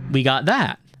 we got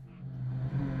that.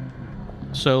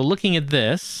 So looking at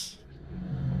this,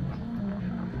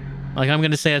 like I'm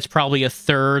going to say it's probably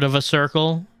 1/3 of a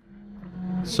circle.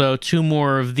 So 2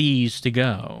 more of these to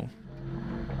go.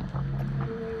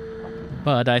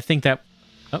 But I think that...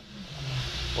 Oh.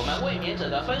 我们卫冕者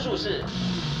的分数是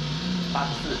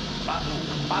 84、85、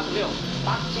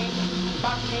86、87、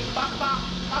87、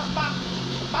88、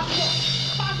88、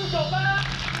86、89分。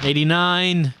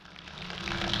89.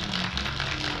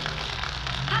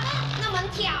 好的，那我们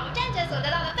挑战者所得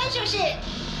到的分数是84、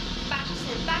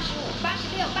85、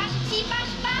86、87、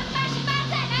88、88，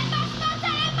再来88，再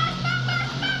来88、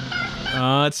88、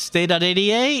88。It stayed at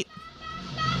 88.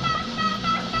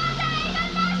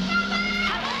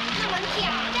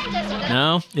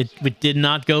 No, it did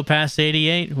not go past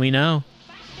 88. We know.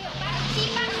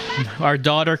 Our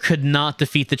daughter could not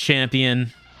defeat the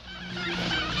champion.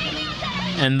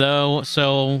 And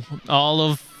so all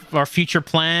of our future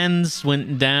plans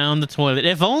went down the toilet.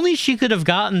 If only she could have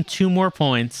gotten 2 more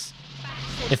points.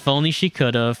 If only she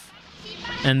could have.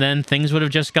 And then things would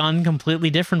have just gone completely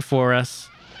different for us.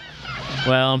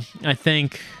 Well, I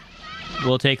think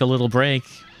we'll take a little break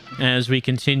as we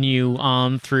continue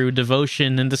on through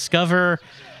Devotion and discover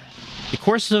the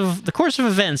course of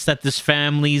events that this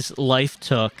family's life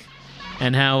took,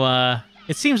 and how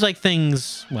it seems like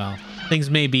things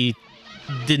maybe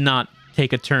did not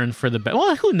take a turn for the better.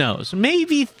 Well, who knows?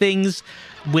 Maybe things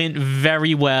went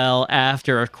very well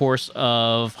after a course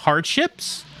of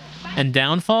hardships and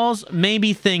downfalls.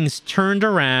 Maybe things turned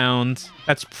around.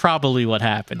 That's probably what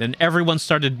happened. And everyone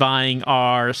started buying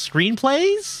our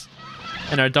screenplays.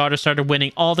 And our daughter started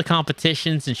winning all the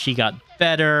competitions, and she got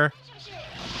better.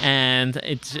 And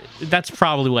that's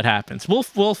probably what happens.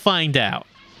 We'll find out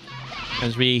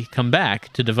as we come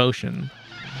back to Devotion.